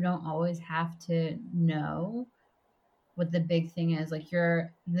times you don't always have to know what the big thing is. Like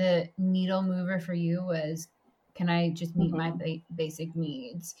the needle mover for you was, can I just meet my Mm-hmm. basic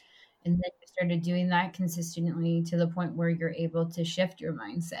needs? And then you started doing that consistently to the point where you're able to shift your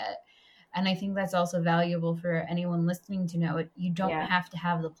mindset. And I think that's also valuable for anyone listening to know it. You don't Yeah. have to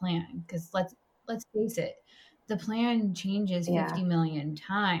have the plan because let's face it, the plan changes Yeah. 50 million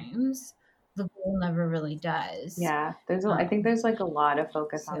times. The goal never really does. Yeah, I think Um, there's like a lot of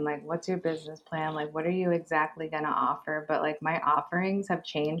focus so on like what's your business plan? Like what are you exactly going to offer? But like my offerings have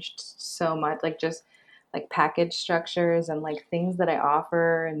changed so much, like just like package structures and like things that I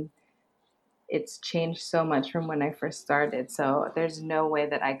offer, and it's changed so much from when I first started. So there's no way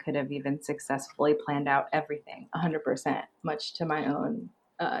that I could have even successfully planned out everything 100%, much to my own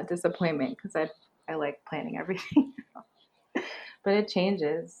disappointment because I like planning everything. But it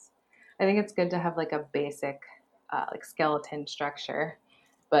changes. I think it's good to have like a basic like skeleton structure,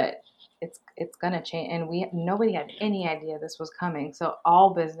 but it's gonna change. And we nobody had any idea this was coming. So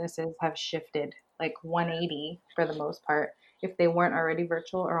all businesses have shifted like 180 for the most part. If they weren't already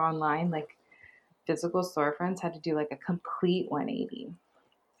virtual or online, like physical storefronts had to do like a complete 180.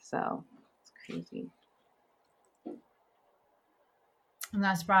 So it's crazy. and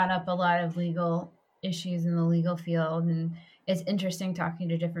that's brought up a lot of legal issues in the legal field. And it's interesting talking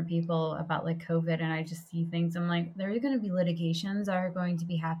to different people about like COVID. And I just see things. I'm like, there are going to be litigations that are going to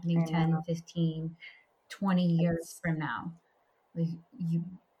be happening I 10, know 15, 20 years it's from now. Like you,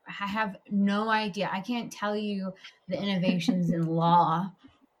 I have no idea. I can't tell you the innovations in law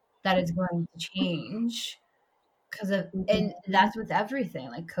that is going to change because of, and Mhm. that's with everything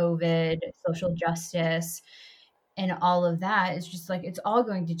like COVID, social justice, and all of that. It's just like it's all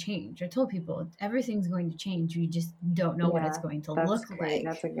going to change. I told people everything's going to change. We just don't know what it's Yeah, going to that's look great. like.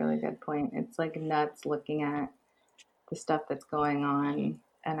 That's a really good point. It's like nuts looking at the stuff that's going on,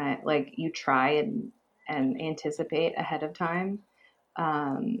 and I like you try and anticipate ahead of time.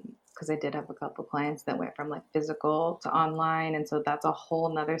 Because I did have a couple clients that went from like physical to online, and so that's a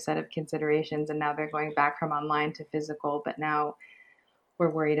whole nother set of considerations. And now they're going back from online to physical, but now we're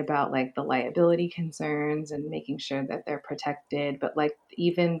worried about like the liability concerns and making sure that they're protected. But like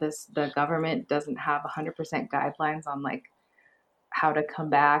even this, the government doesn't have 100% guidelines on like how to come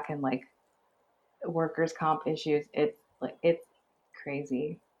back and like workers comp issues. It's like it's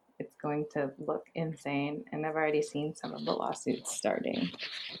crazy. It's going to look insane, and I've already seen some of the lawsuits starting.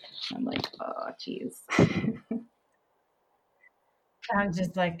 I'm like, oh geez. I'm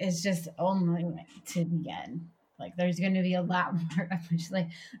just like, it's just only to begin. Like, there's going to be a lot more. I'm just like,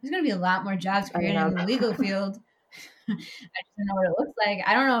 there's going to be a lot more jobs I created know. in the legal field. I just don't know what it looks like.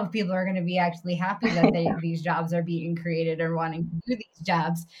 I don't know if people are going to be actually happy that these jobs are being created or wanting to do these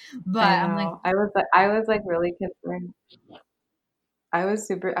jobs. But I I'm like, know. I was like really concerned. I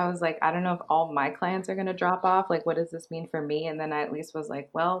was like, I don't know if all my clients are going to drop off. Like, what does this mean for me? And then I at least was like,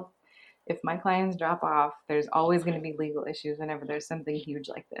 well, if my clients drop off, there's always going to be legal issues whenever there's something huge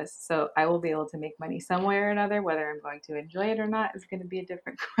like this. So I will be able to make money some way or another. Whether I'm going to enjoy it or not is going to be a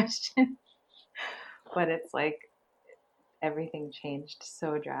different question. But it's like everything changed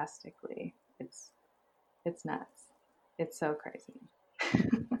so drastically. It's nuts. It's so crazy.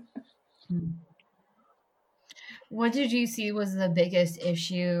 what did you see was the biggest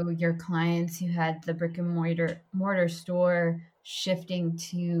issue your clients who had the brick and mortar store shifting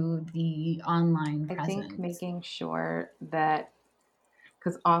to the online I think presence? making sure that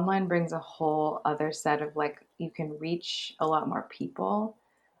because online brings a whole other set of like you can reach a lot more people,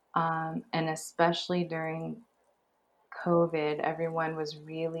 and especially during COVID, everyone was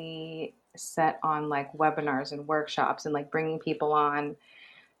really set on like webinars and workshops and like bringing people on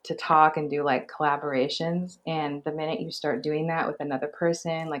to talk and do like collaborations. And the minute you start doing that with another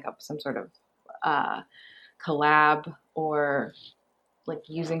person, like some sort of uh, collab or like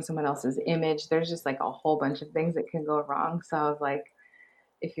using someone else's image, there's just like a whole bunch of things that can go wrong. So I was like,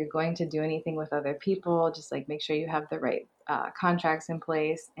 if you're going to do anything with other people, just like make sure you have the right contracts in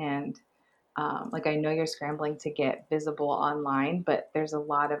place. And like I know you're scrambling to get visible online, but there's a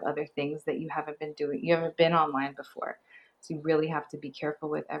lot of other things that you haven't been doing. You haven't been online before. So you really have to be careful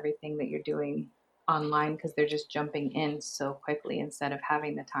with everything that you're doing online because they're just jumping in so quickly instead of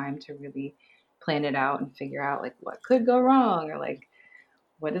having the time to really plan it out and figure out like what could go wrong or like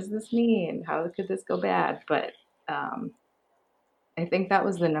what does this mean? How could this go bad? But um, I think that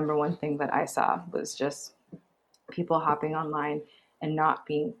was the number one thing that I saw was just people hopping online and not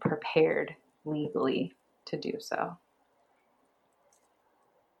being prepared legally to do so.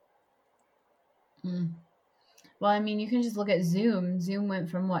 Mm. Well, I mean, you can just look at Zoom. Zoom went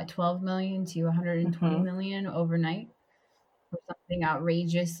from what, 12 million to 120 Hmm. million overnight or something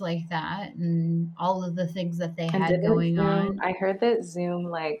outrageous like that. And all of the things that they And had didn't going Zoom, on. I heard that Zoom,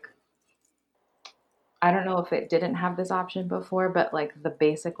 like, I don't know if it didn't have this option before, but like the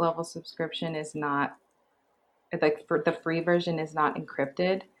basic level subscription is not, like, for the free version is not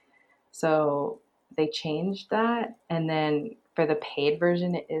encrypted. So they changed that. And then for the paid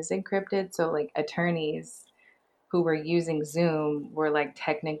version, it is encrypted. So, like, attorneys who were using Zoom were like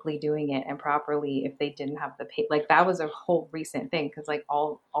technically doing it improperly if they didn't have the pay. Like that was a whole recent thing because like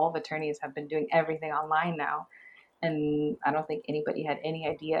all of attorneys have been doing everything online now, and I don't think anybody had any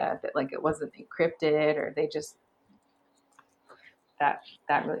idea that like it wasn't encrypted or they just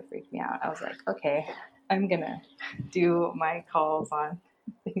that really freaked me out. I was like, okay, I'm gonna do my calls on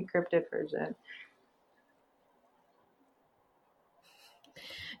the encrypted version.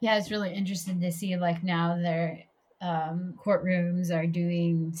 Yeah, it's really interesting to see like now their courtrooms are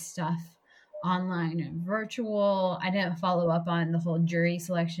doing stuff online and virtual. I didn't follow up on the whole jury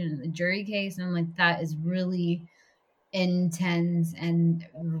selection in the jury case. And I'm like, that is really intense and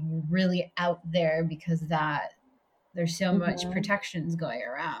really out there because that there's so much Mm-hmm. protections going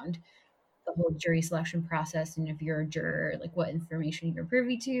around the whole jury selection process and if you're a juror, like what information you're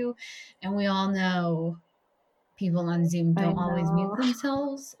privy to. And we all know people on Zoom I don't always mute know.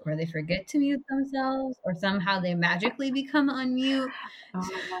 themselves or they forget to mute themselves or somehow they magically become unmute.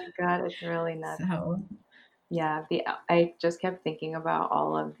 Oh my god, it's really nuts. So, Yeah, the I just kept thinking about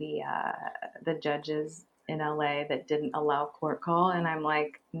all of the judges in LA that didn't allow court call. And I'm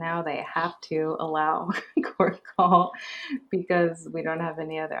like, now they have to allow court call because we don't have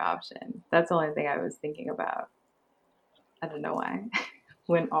any other option. That's the only thing I was thinking about. I don't know why.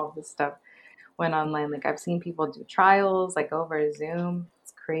 When all this stuff went online, like I've seen people do trials like over Zoom.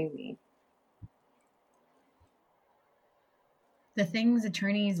 It's crazy. The things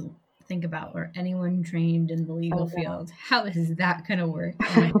attorneys think about, or anyone trained in the legal field, how is that going to work?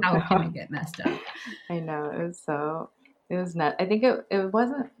 And how can it get messed up? I know. It was not, I think it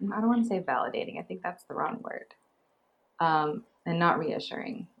wasn't, I don't want to say validating. I think that's the wrong word. And not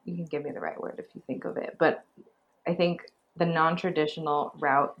reassuring. You can give me the right word if you think of it. But I think the non-traditional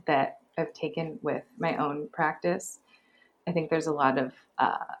route that I've taken with my own practice, I think there's a lot of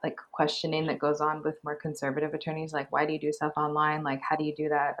like questioning that goes on with more conservative attorneys. Like, why do you do stuff online? Like, how do you do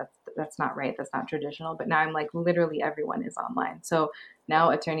that? That's not right. That's not traditional. But now I'm like, literally everyone is online. So now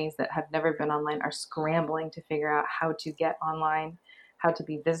attorneys that have never been online are scrambling to figure out how to get online, how to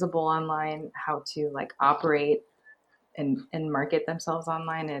be visible online, how to like operate and market themselves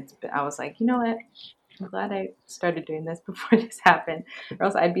online. And I was like, you know what? I'm glad I started doing this before this happened, or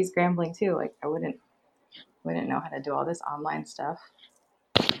else I'd be scrambling too. Like I wouldn't know how to do all this online stuff.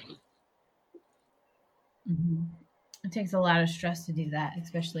 Mm-hmm. It takes a lot of stress to do that,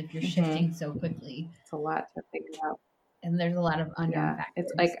 especially if you're shifting so quickly. It's a lot to figure out. And there's a lot of unknown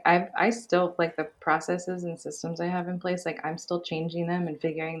It's factors. like I still like the processes and systems I have in place. Like I'm still changing them and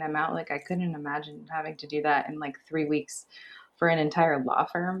figuring them out. Like I couldn't imagine having to do that in like 3 weeks for an entire law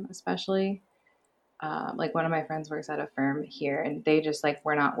firm, especially. Like one of my friends works at a firm here, and they just like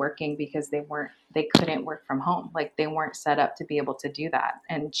were not working because they couldn't work from home. Like they weren't set up to be able to do that.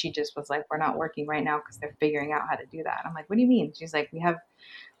 And she just was like, we're not working right now because they're figuring out how to do that. I'm like, what do you mean? She's like, we have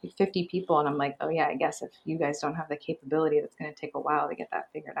like 50 people. And I'm like, oh yeah, I guess if you guys don't have the capability, that's going to take a while to get that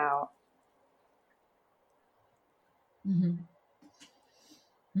figured out. Mm-hmm.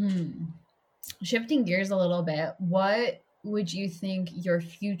 Shifting gears a little bit, what would you think your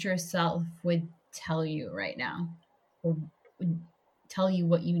future self would tell you right now, or would tell you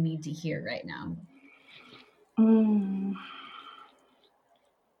what you need to hear right now?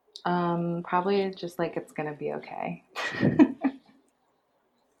 Probably just like it's going to be okay.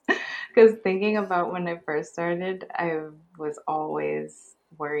 Because thinking about when I first started, I was always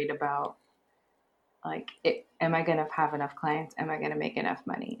worried about like, am I going to have enough clients? Am I going to make enough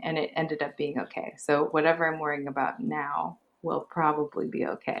money? And it ended up being okay. So whatever I'm worrying about now will probably be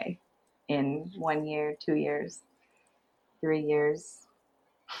okay in 1 year, 2 years, 3 years,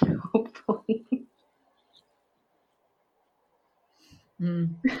 hopefully. I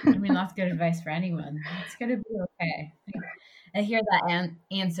mean, that's good advice for anyone. It's going to be okay. I hear that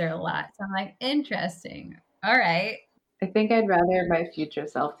answer a lot. So I'm like, interesting. All right. I think I'd rather my future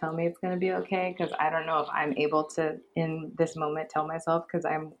self tell me it's going to be okay because I don't know if I'm able to, in this moment, tell myself because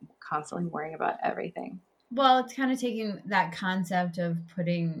I'm constantly worrying about everything. Well, it's kind of taking that concept of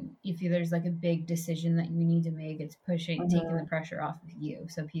putting, if there's like a big decision that you need to make, it's taking the pressure off of you.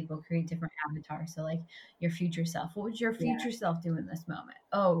 So people create different avatars. So, like your future self, what would your future self do in this moment?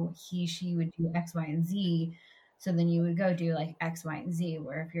 Oh, she would do X, Y, and Z. So then you would go do like X, Y, and Z.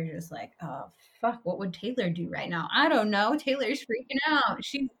 Where if you're just like, oh, fuck, what would Taylor do right now? I don't know. Taylor's freaking out.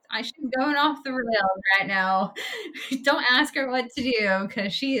 She's going off the rails right now. Don't ask her what to do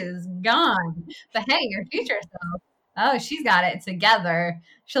because she is gone. But hey, your future self, oh, she's got it together.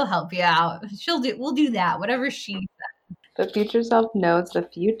 She'll help you out. We'll do that. Whatever she says. The future self knows the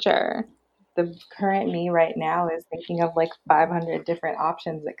future. The current me right now is thinking of like 500 different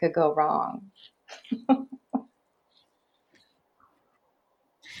options that could go wrong.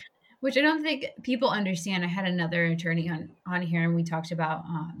 Which I don't think people understand. I had another attorney on here, and we talked about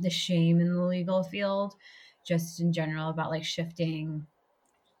the shame in the legal field, just in general, about like shifting.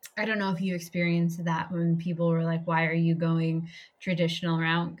 I don't know if you experienced that when people were like, why are you going traditional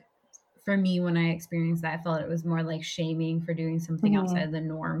route? For me, when I experienced that, I felt it was more like shaming for doing something outside the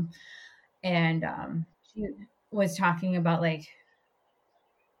norm. And she was talking about like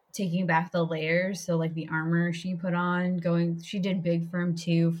taking back the layers. So like the armor she put on, she did big firm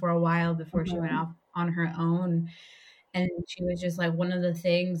too for a while before she went off on her own. And she was just like, one of the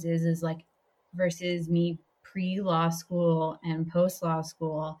things is like, versus me pre-law school and post-law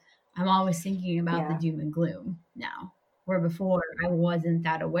school, I'm always thinking about the doom and gloom now, where before I wasn't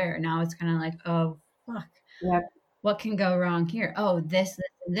that aware. Now it's kind of like, oh, fuck. Yep. What can go wrong here? Oh, this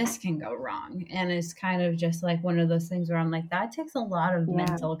and this can go wrong. And it's kind of just like one of those things where I'm like, that takes a lot of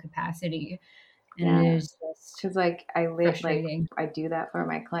mental capacity. And it is just because like I live frustrating. like I do that for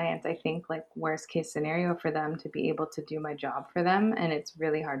my clients. I think like worst case scenario for them to be able to do my job for them, and it's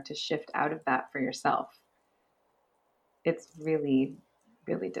really hard to shift out of that for yourself. it's really,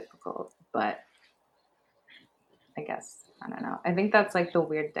 really difficult. But I guess, I don't know. I think that's like the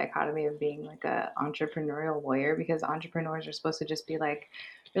weird dichotomy of being like a entrepreneurial lawyer, because entrepreneurs are supposed to just be like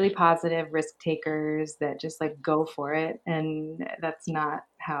really positive risk takers that just like go for it. And that's not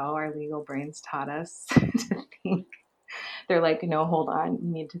how our legal brains taught us to think. They're like, no, hold on. You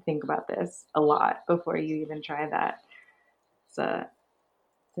need to think about this a lot before you even try that. So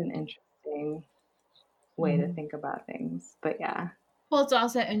it's an interesting way to think about things. But yeah. Well, it's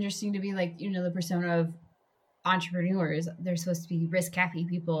also interesting to be like, the persona of entrepreneurs. They're supposed to be risk happy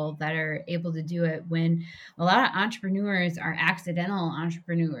people that are able to do it, when a lot of entrepreneurs are accidental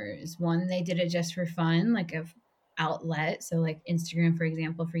entrepreneurs. One, they did it just for fun, like a outlet, so like Instagram, for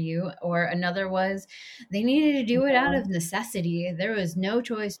example, for you. Or another was they needed to do it out of necessity. There was no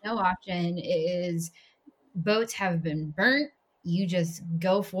choice, no option. It is, boats have been burnt. You just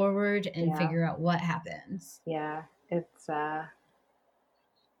go forward and Yeah. figure out what happens. Yeah.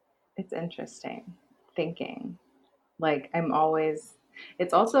 It's interesting thinking. Like I'm always,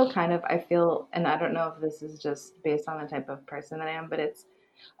 it's also kind of, I feel, and I don't know if this is just based on the type of person that I am, but it's,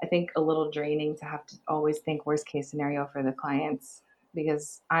 I think, a little draining to have to always think worst case scenario for the clients,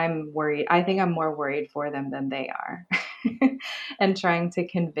 because I'm worried. I think I'm more worried for them than they are. And trying to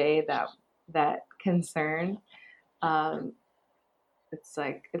convey that concern, um, it's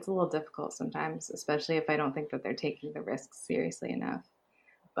like it's a little difficult sometimes, especially if I don't think that they're taking the risks seriously enough.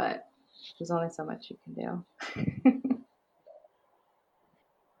 But there's only so much you can do.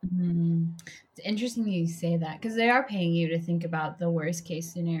 It's interesting you say that, because they are paying you to think about the worst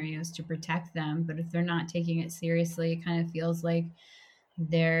case scenarios to protect them. But if they're not taking it seriously, it kind of feels like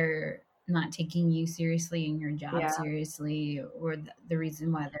they're not taking you seriously and your job Yeah. seriously, or the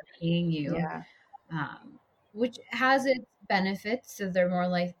reason why they're paying you, Yeah. um, which has its benefits. So they're more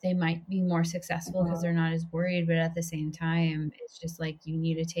like, they might be more successful because Mhm. they're not as worried. But at the same time, it's just like you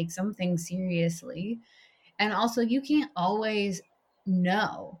need to take something seriously. And also, you can't always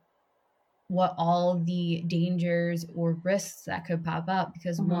know what all the dangers or risks that could pop up,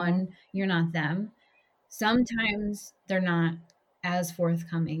 because Mhm. one, you're not them. Sometimes they're not as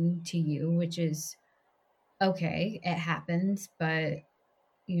forthcoming to you, which is okay. It happens. But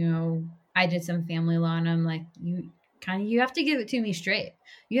I did some family law, and I'm like, you have to give it to me straight.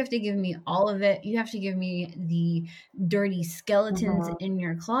 You have to give me all of it. You have to give me the dirty skeletons Mhm. in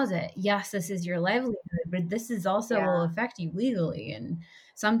your closet. Yes, this is your livelihood, but this is also will Yeah. affect you legally. And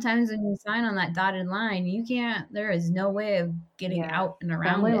sometimes when you sign on that dotted line, you can't, there is no way of getting Yeah. out and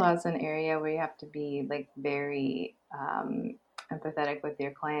around Family it. law is an area where you have to be like very empathetic with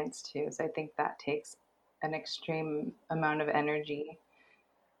your clients too. So I think that takes an extreme amount of energy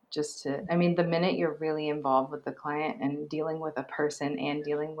just to, I mean, the minute you're really involved with the client and dealing with a person and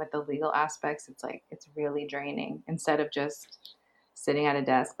dealing with the legal aspects, it's like, it's really draining instead of just sitting at a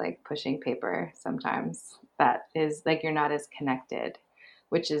desk, like pushing paper. Sometimes that is like, you're not as connected,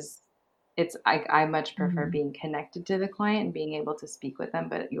 which is, I much prefer Mhm. being connected to the client and being able to speak with them,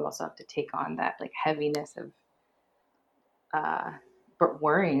 but you also have to take on that like heaviness of, uh, but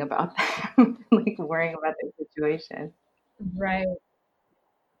worrying about them, like worrying about their situation. Right.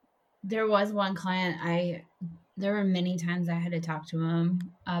 There was one client, there were many times I had to talk to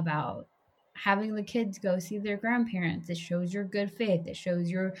him about having the kids go see their grandparents. It shows your good faith. It shows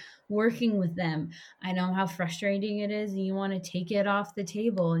you're working with them. I know how frustrating it is, and you want to take it off the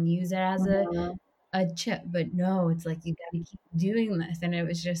table and use it as Mhm. a chip, but no, it's like you got to keep doing this. And it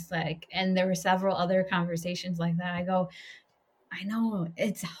was just like, and there were several other conversations like that. I go, I know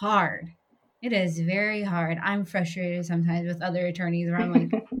it's hard. It is very hard. I'm frustrated sometimes with other attorneys where I'm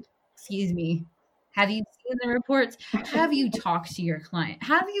like, excuse me, have you seen the reports? Have you talked to your client?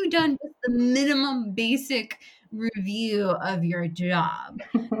 Have you done just the minimum basic review of your job?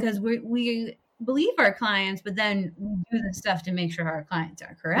 Because we believe our clients, but then we do the stuff to make sure our clients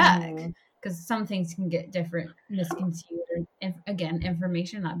are correct. Mhm. Because some things can get different, misconceived, or again,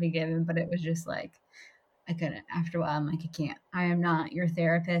 information not be given. But it was just like, I couldn't. After a while, I'm like, I can't. I am not your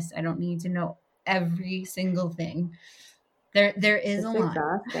therapist. I don't need to know every single thing. There is a It's line.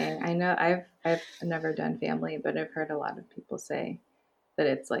 exhausting. I know I've never done family, but I've heard a lot of people say that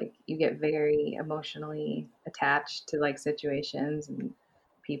it's like you get very emotionally attached to like situations and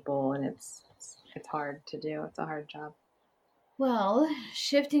people, and it's hard to do. It's a hard job. Well,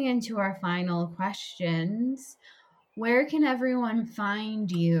 shifting into our final questions, where can everyone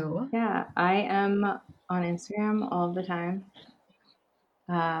find you? Yeah, I am on Instagram all the time.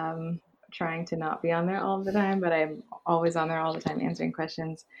 Um, Trying to not be on there all the time, but I'm always on there all the time answering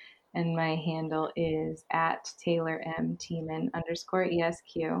questions. And my handle is at Taylor M. Tiemann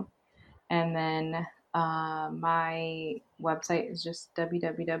 _ESQ. And then My website is just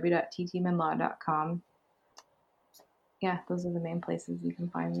www.ttmanlaw.com. Yeah, those are the main places you can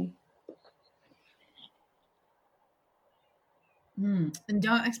find me. And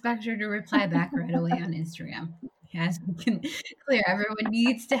don't expect her to reply back right away on Instagram. As we can clear, everyone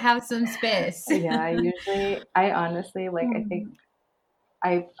needs to have some space. Yeah, I honestly, like, I think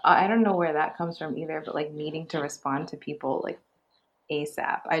I don't know where that comes from either, but like needing to respond to people like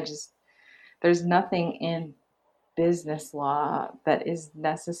ASAP. There's nothing in business law that is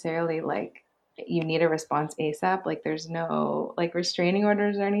necessarily like you need a response ASAP. Like there's no like restraining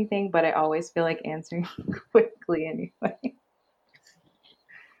orders or anything, but I always feel like answering quickly anyway.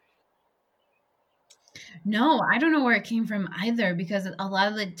 No, I don't know where it came from either because a lot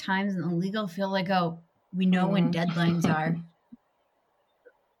of the times in the legal field, like, oh, we know when deadlines are.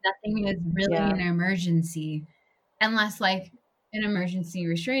 Nothing is really Yeah. an emergency unless like an emergency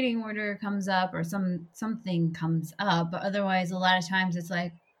restraining order comes up or something comes up. But otherwise, a lot of times it's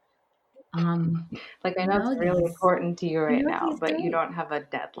like, Like I we know it's know really these, important to you we right know now, these but you dates. don't have a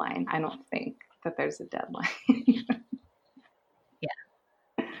deadline. I don't think that there's a deadline.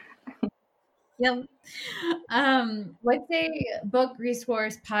 Yep. What's a book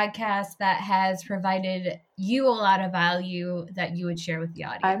resource podcast that has provided you a lot of value that you would share with the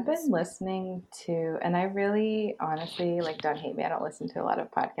I've been audience? listening to, and I really honestly, like, don't hate me, I don't listen to a lot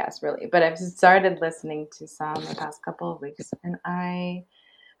of podcasts really, but I've started listening to some the past couple of weeks, and I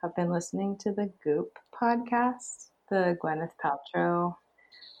have been listening to the Goop podcast, the Gwyneth Paltrow,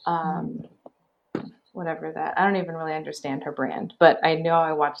 um, whatever that, I don't even really understand her brand, but I know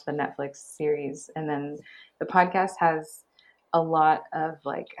I watched the Netflix series, and then the podcast has a lot of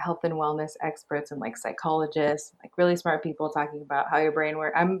like health and wellness experts and like psychologists, like really smart people talking about how your brain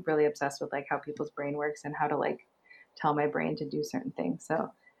works. I'm really obsessed with like how people's brain works and how to like tell my brain to do certain things. So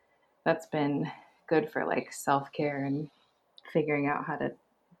that's been good for like self-care and figuring out how to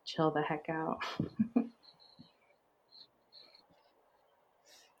chill the heck out.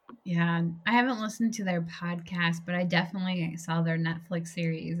 Yeah, I haven't listened to their podcast, but I definitely saw their Netflix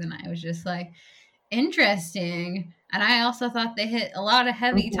series and I was just like, interesting. And I also thought they hit a lot of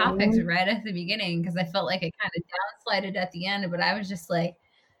heavy topics Mm-hmm. right at the beginning because I felt like it kind of downslided at the end, but I was just like,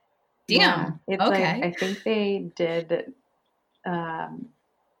 Yeah, damn, it's like okay. I think they did um,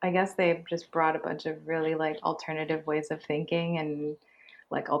 I guess they've just brought a bunch of really like alternative ways of thinking and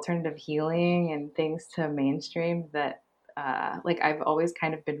like alternative healing and things to mainstream that like I've always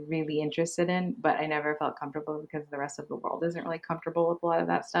kind of been really interested in, but I never felt comfortable because the rest of the world isn't really comfortable with a lot of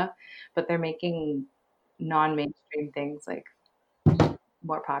that stuff. But they're making non-mainstream things like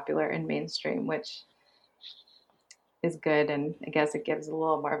more popular and mainstream, which is good, and I guess it gives a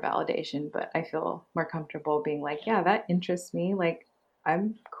little more validation, but I feel more comfortable being like, yeah, that interests me. Like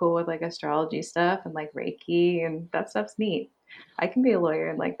I'm cool with like astrology stuff and like Reiki and that stuff's neat. I can be a lawyer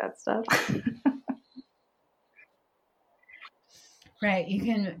and like that stuff. Right. You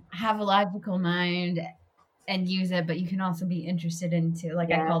can have a logical mind and use it, but you can also be interested into, like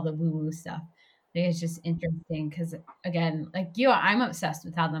I Yeah. call the woo woo stuff. I think it's just interesting because, again, like you, I'm obsessed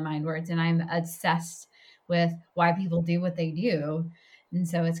with how the mind works and I'm obsessed with why people do what they do. And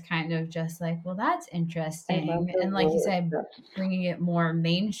so it's kind of just like, well, that's I love interesting. the And like you woo said, stuff. bringing it more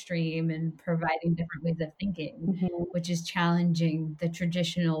mainstream and providing different ways of thinking, Hmm. which is challenging the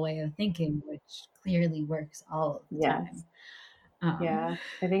traditional way of thinking, which clearly works all of the Yes. time. Um, Yeah.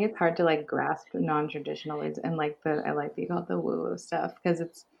 I think it's hard to like grasp non-traditional ways and like the I like that you call it the woo-woo stuff because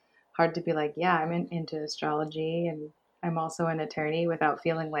it's hard to be like, yeah, into astrology and I'm also an attorney without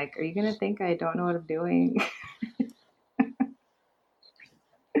feeling like, are you gonna think I don't know what I'm doing?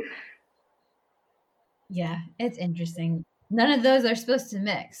 Yeah, it's interesting. None of those are supposed to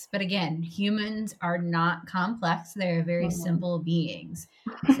mix. But again, humans are not complex. They're very Mhm. simple beings,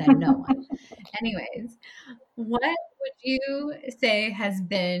 said no one. Anyways, what would you say has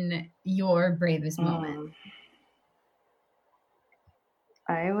been your bravest moment? Mm.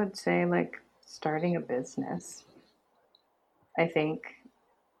 I would say like starting a business. I think,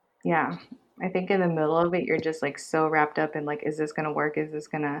 yeah, I think in the middle of it, you're just like so wrapped up in like, is this gonna work? Is this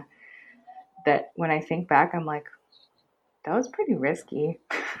gonna, that when I think back, I'm like, that was pretty risky.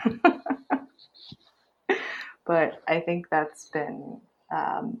 But I think that's been,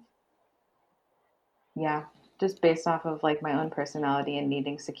 um, yeah, just based off of like my own personality and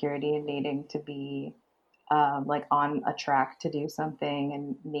needing security and needing to be like on a track to do something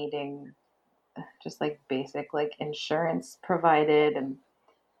and needing just like basic like insurance provided. And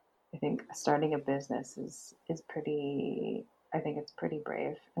I think starting a business is pretty, I think it's pretty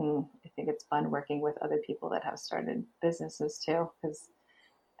brave, and I think it's fun working with other people that have started businesses too because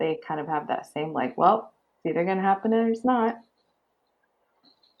they kind of have that same like, well, it's either going to happen or it's not.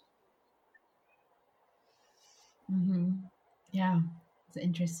 Yeah, it's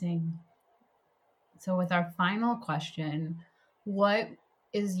interesting. So with our final question, what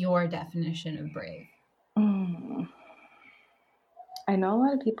is your definition of brave? I know a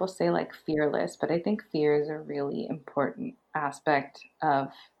lot of people say like fearless, but I think fear is a really important aspect of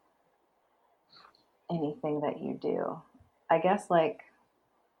anything that you do. I guess like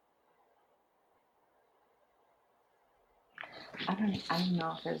I don't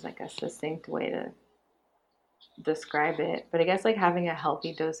know if there's like a succinct way to describe it, but I guess like having a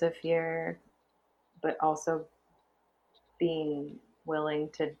healthy dose of fear, but also being willing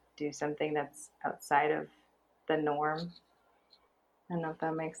to do something that's outside of the norm. I don't know if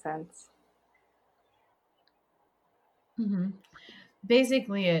that makes sense.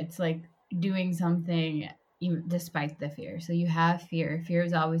 Basically, it's like doing something despite the fear. So you have fear. Fear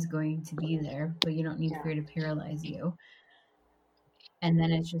is always going to be there, but you don't need fear to paralyze you. And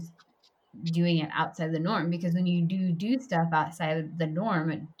then it's just doing it outside the norm, because when you do stuff outside of the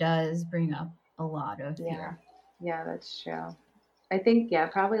norm, it does bring up a lot of fear. Yeah, that's true. I think, yeah,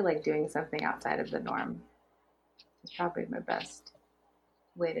 probably like doing something outside of the norm is probably my best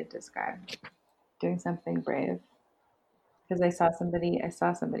way to describe doing something brave. Because I saw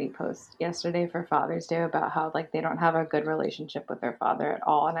somebody post yesterday for Father's Day about how like they don't have a good relationship with their father at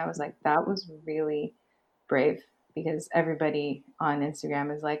all, and I was like, that was really brave, because everybody on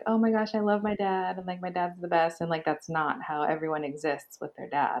Instagram is like, oh my gosh, I love my dad, and like my dad's the best, and like that's not how everyone exists with their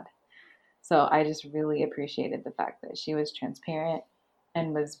dad. So I just really appreciated the fact that she was transparent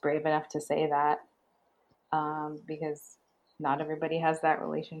and was brave enough to say that, because not everybody has that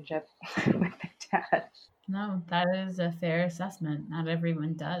relationship with their dad. No, that is a fair assessment. Not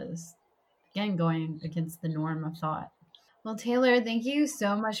everyone does. Again, going against the norm of thought. Well, Taylor, thank you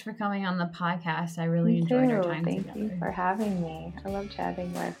so much for coming on the podcast. I really enjoyed our time together. Thank you for having me. I love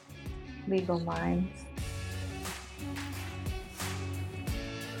chatting with legal minds.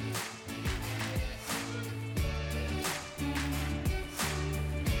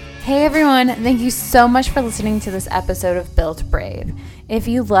 Hey everyone, thank you so much for listening to this episode of Built Brave. If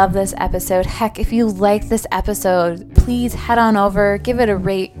you love this episode, heck, if you like this episode, please head on over, give it a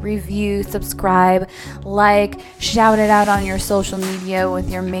rate, review, subscribe, like, shout it out on your social media with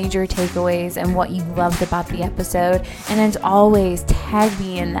your major takeaways and what you loved about the episode. And as always, tag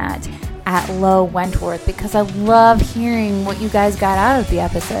me in that at Lo Wentworth, because I love hearing what you guys got out of the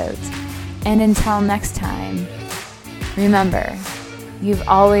episodes. And until next time, remember, you've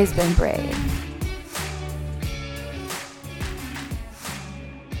always been brave.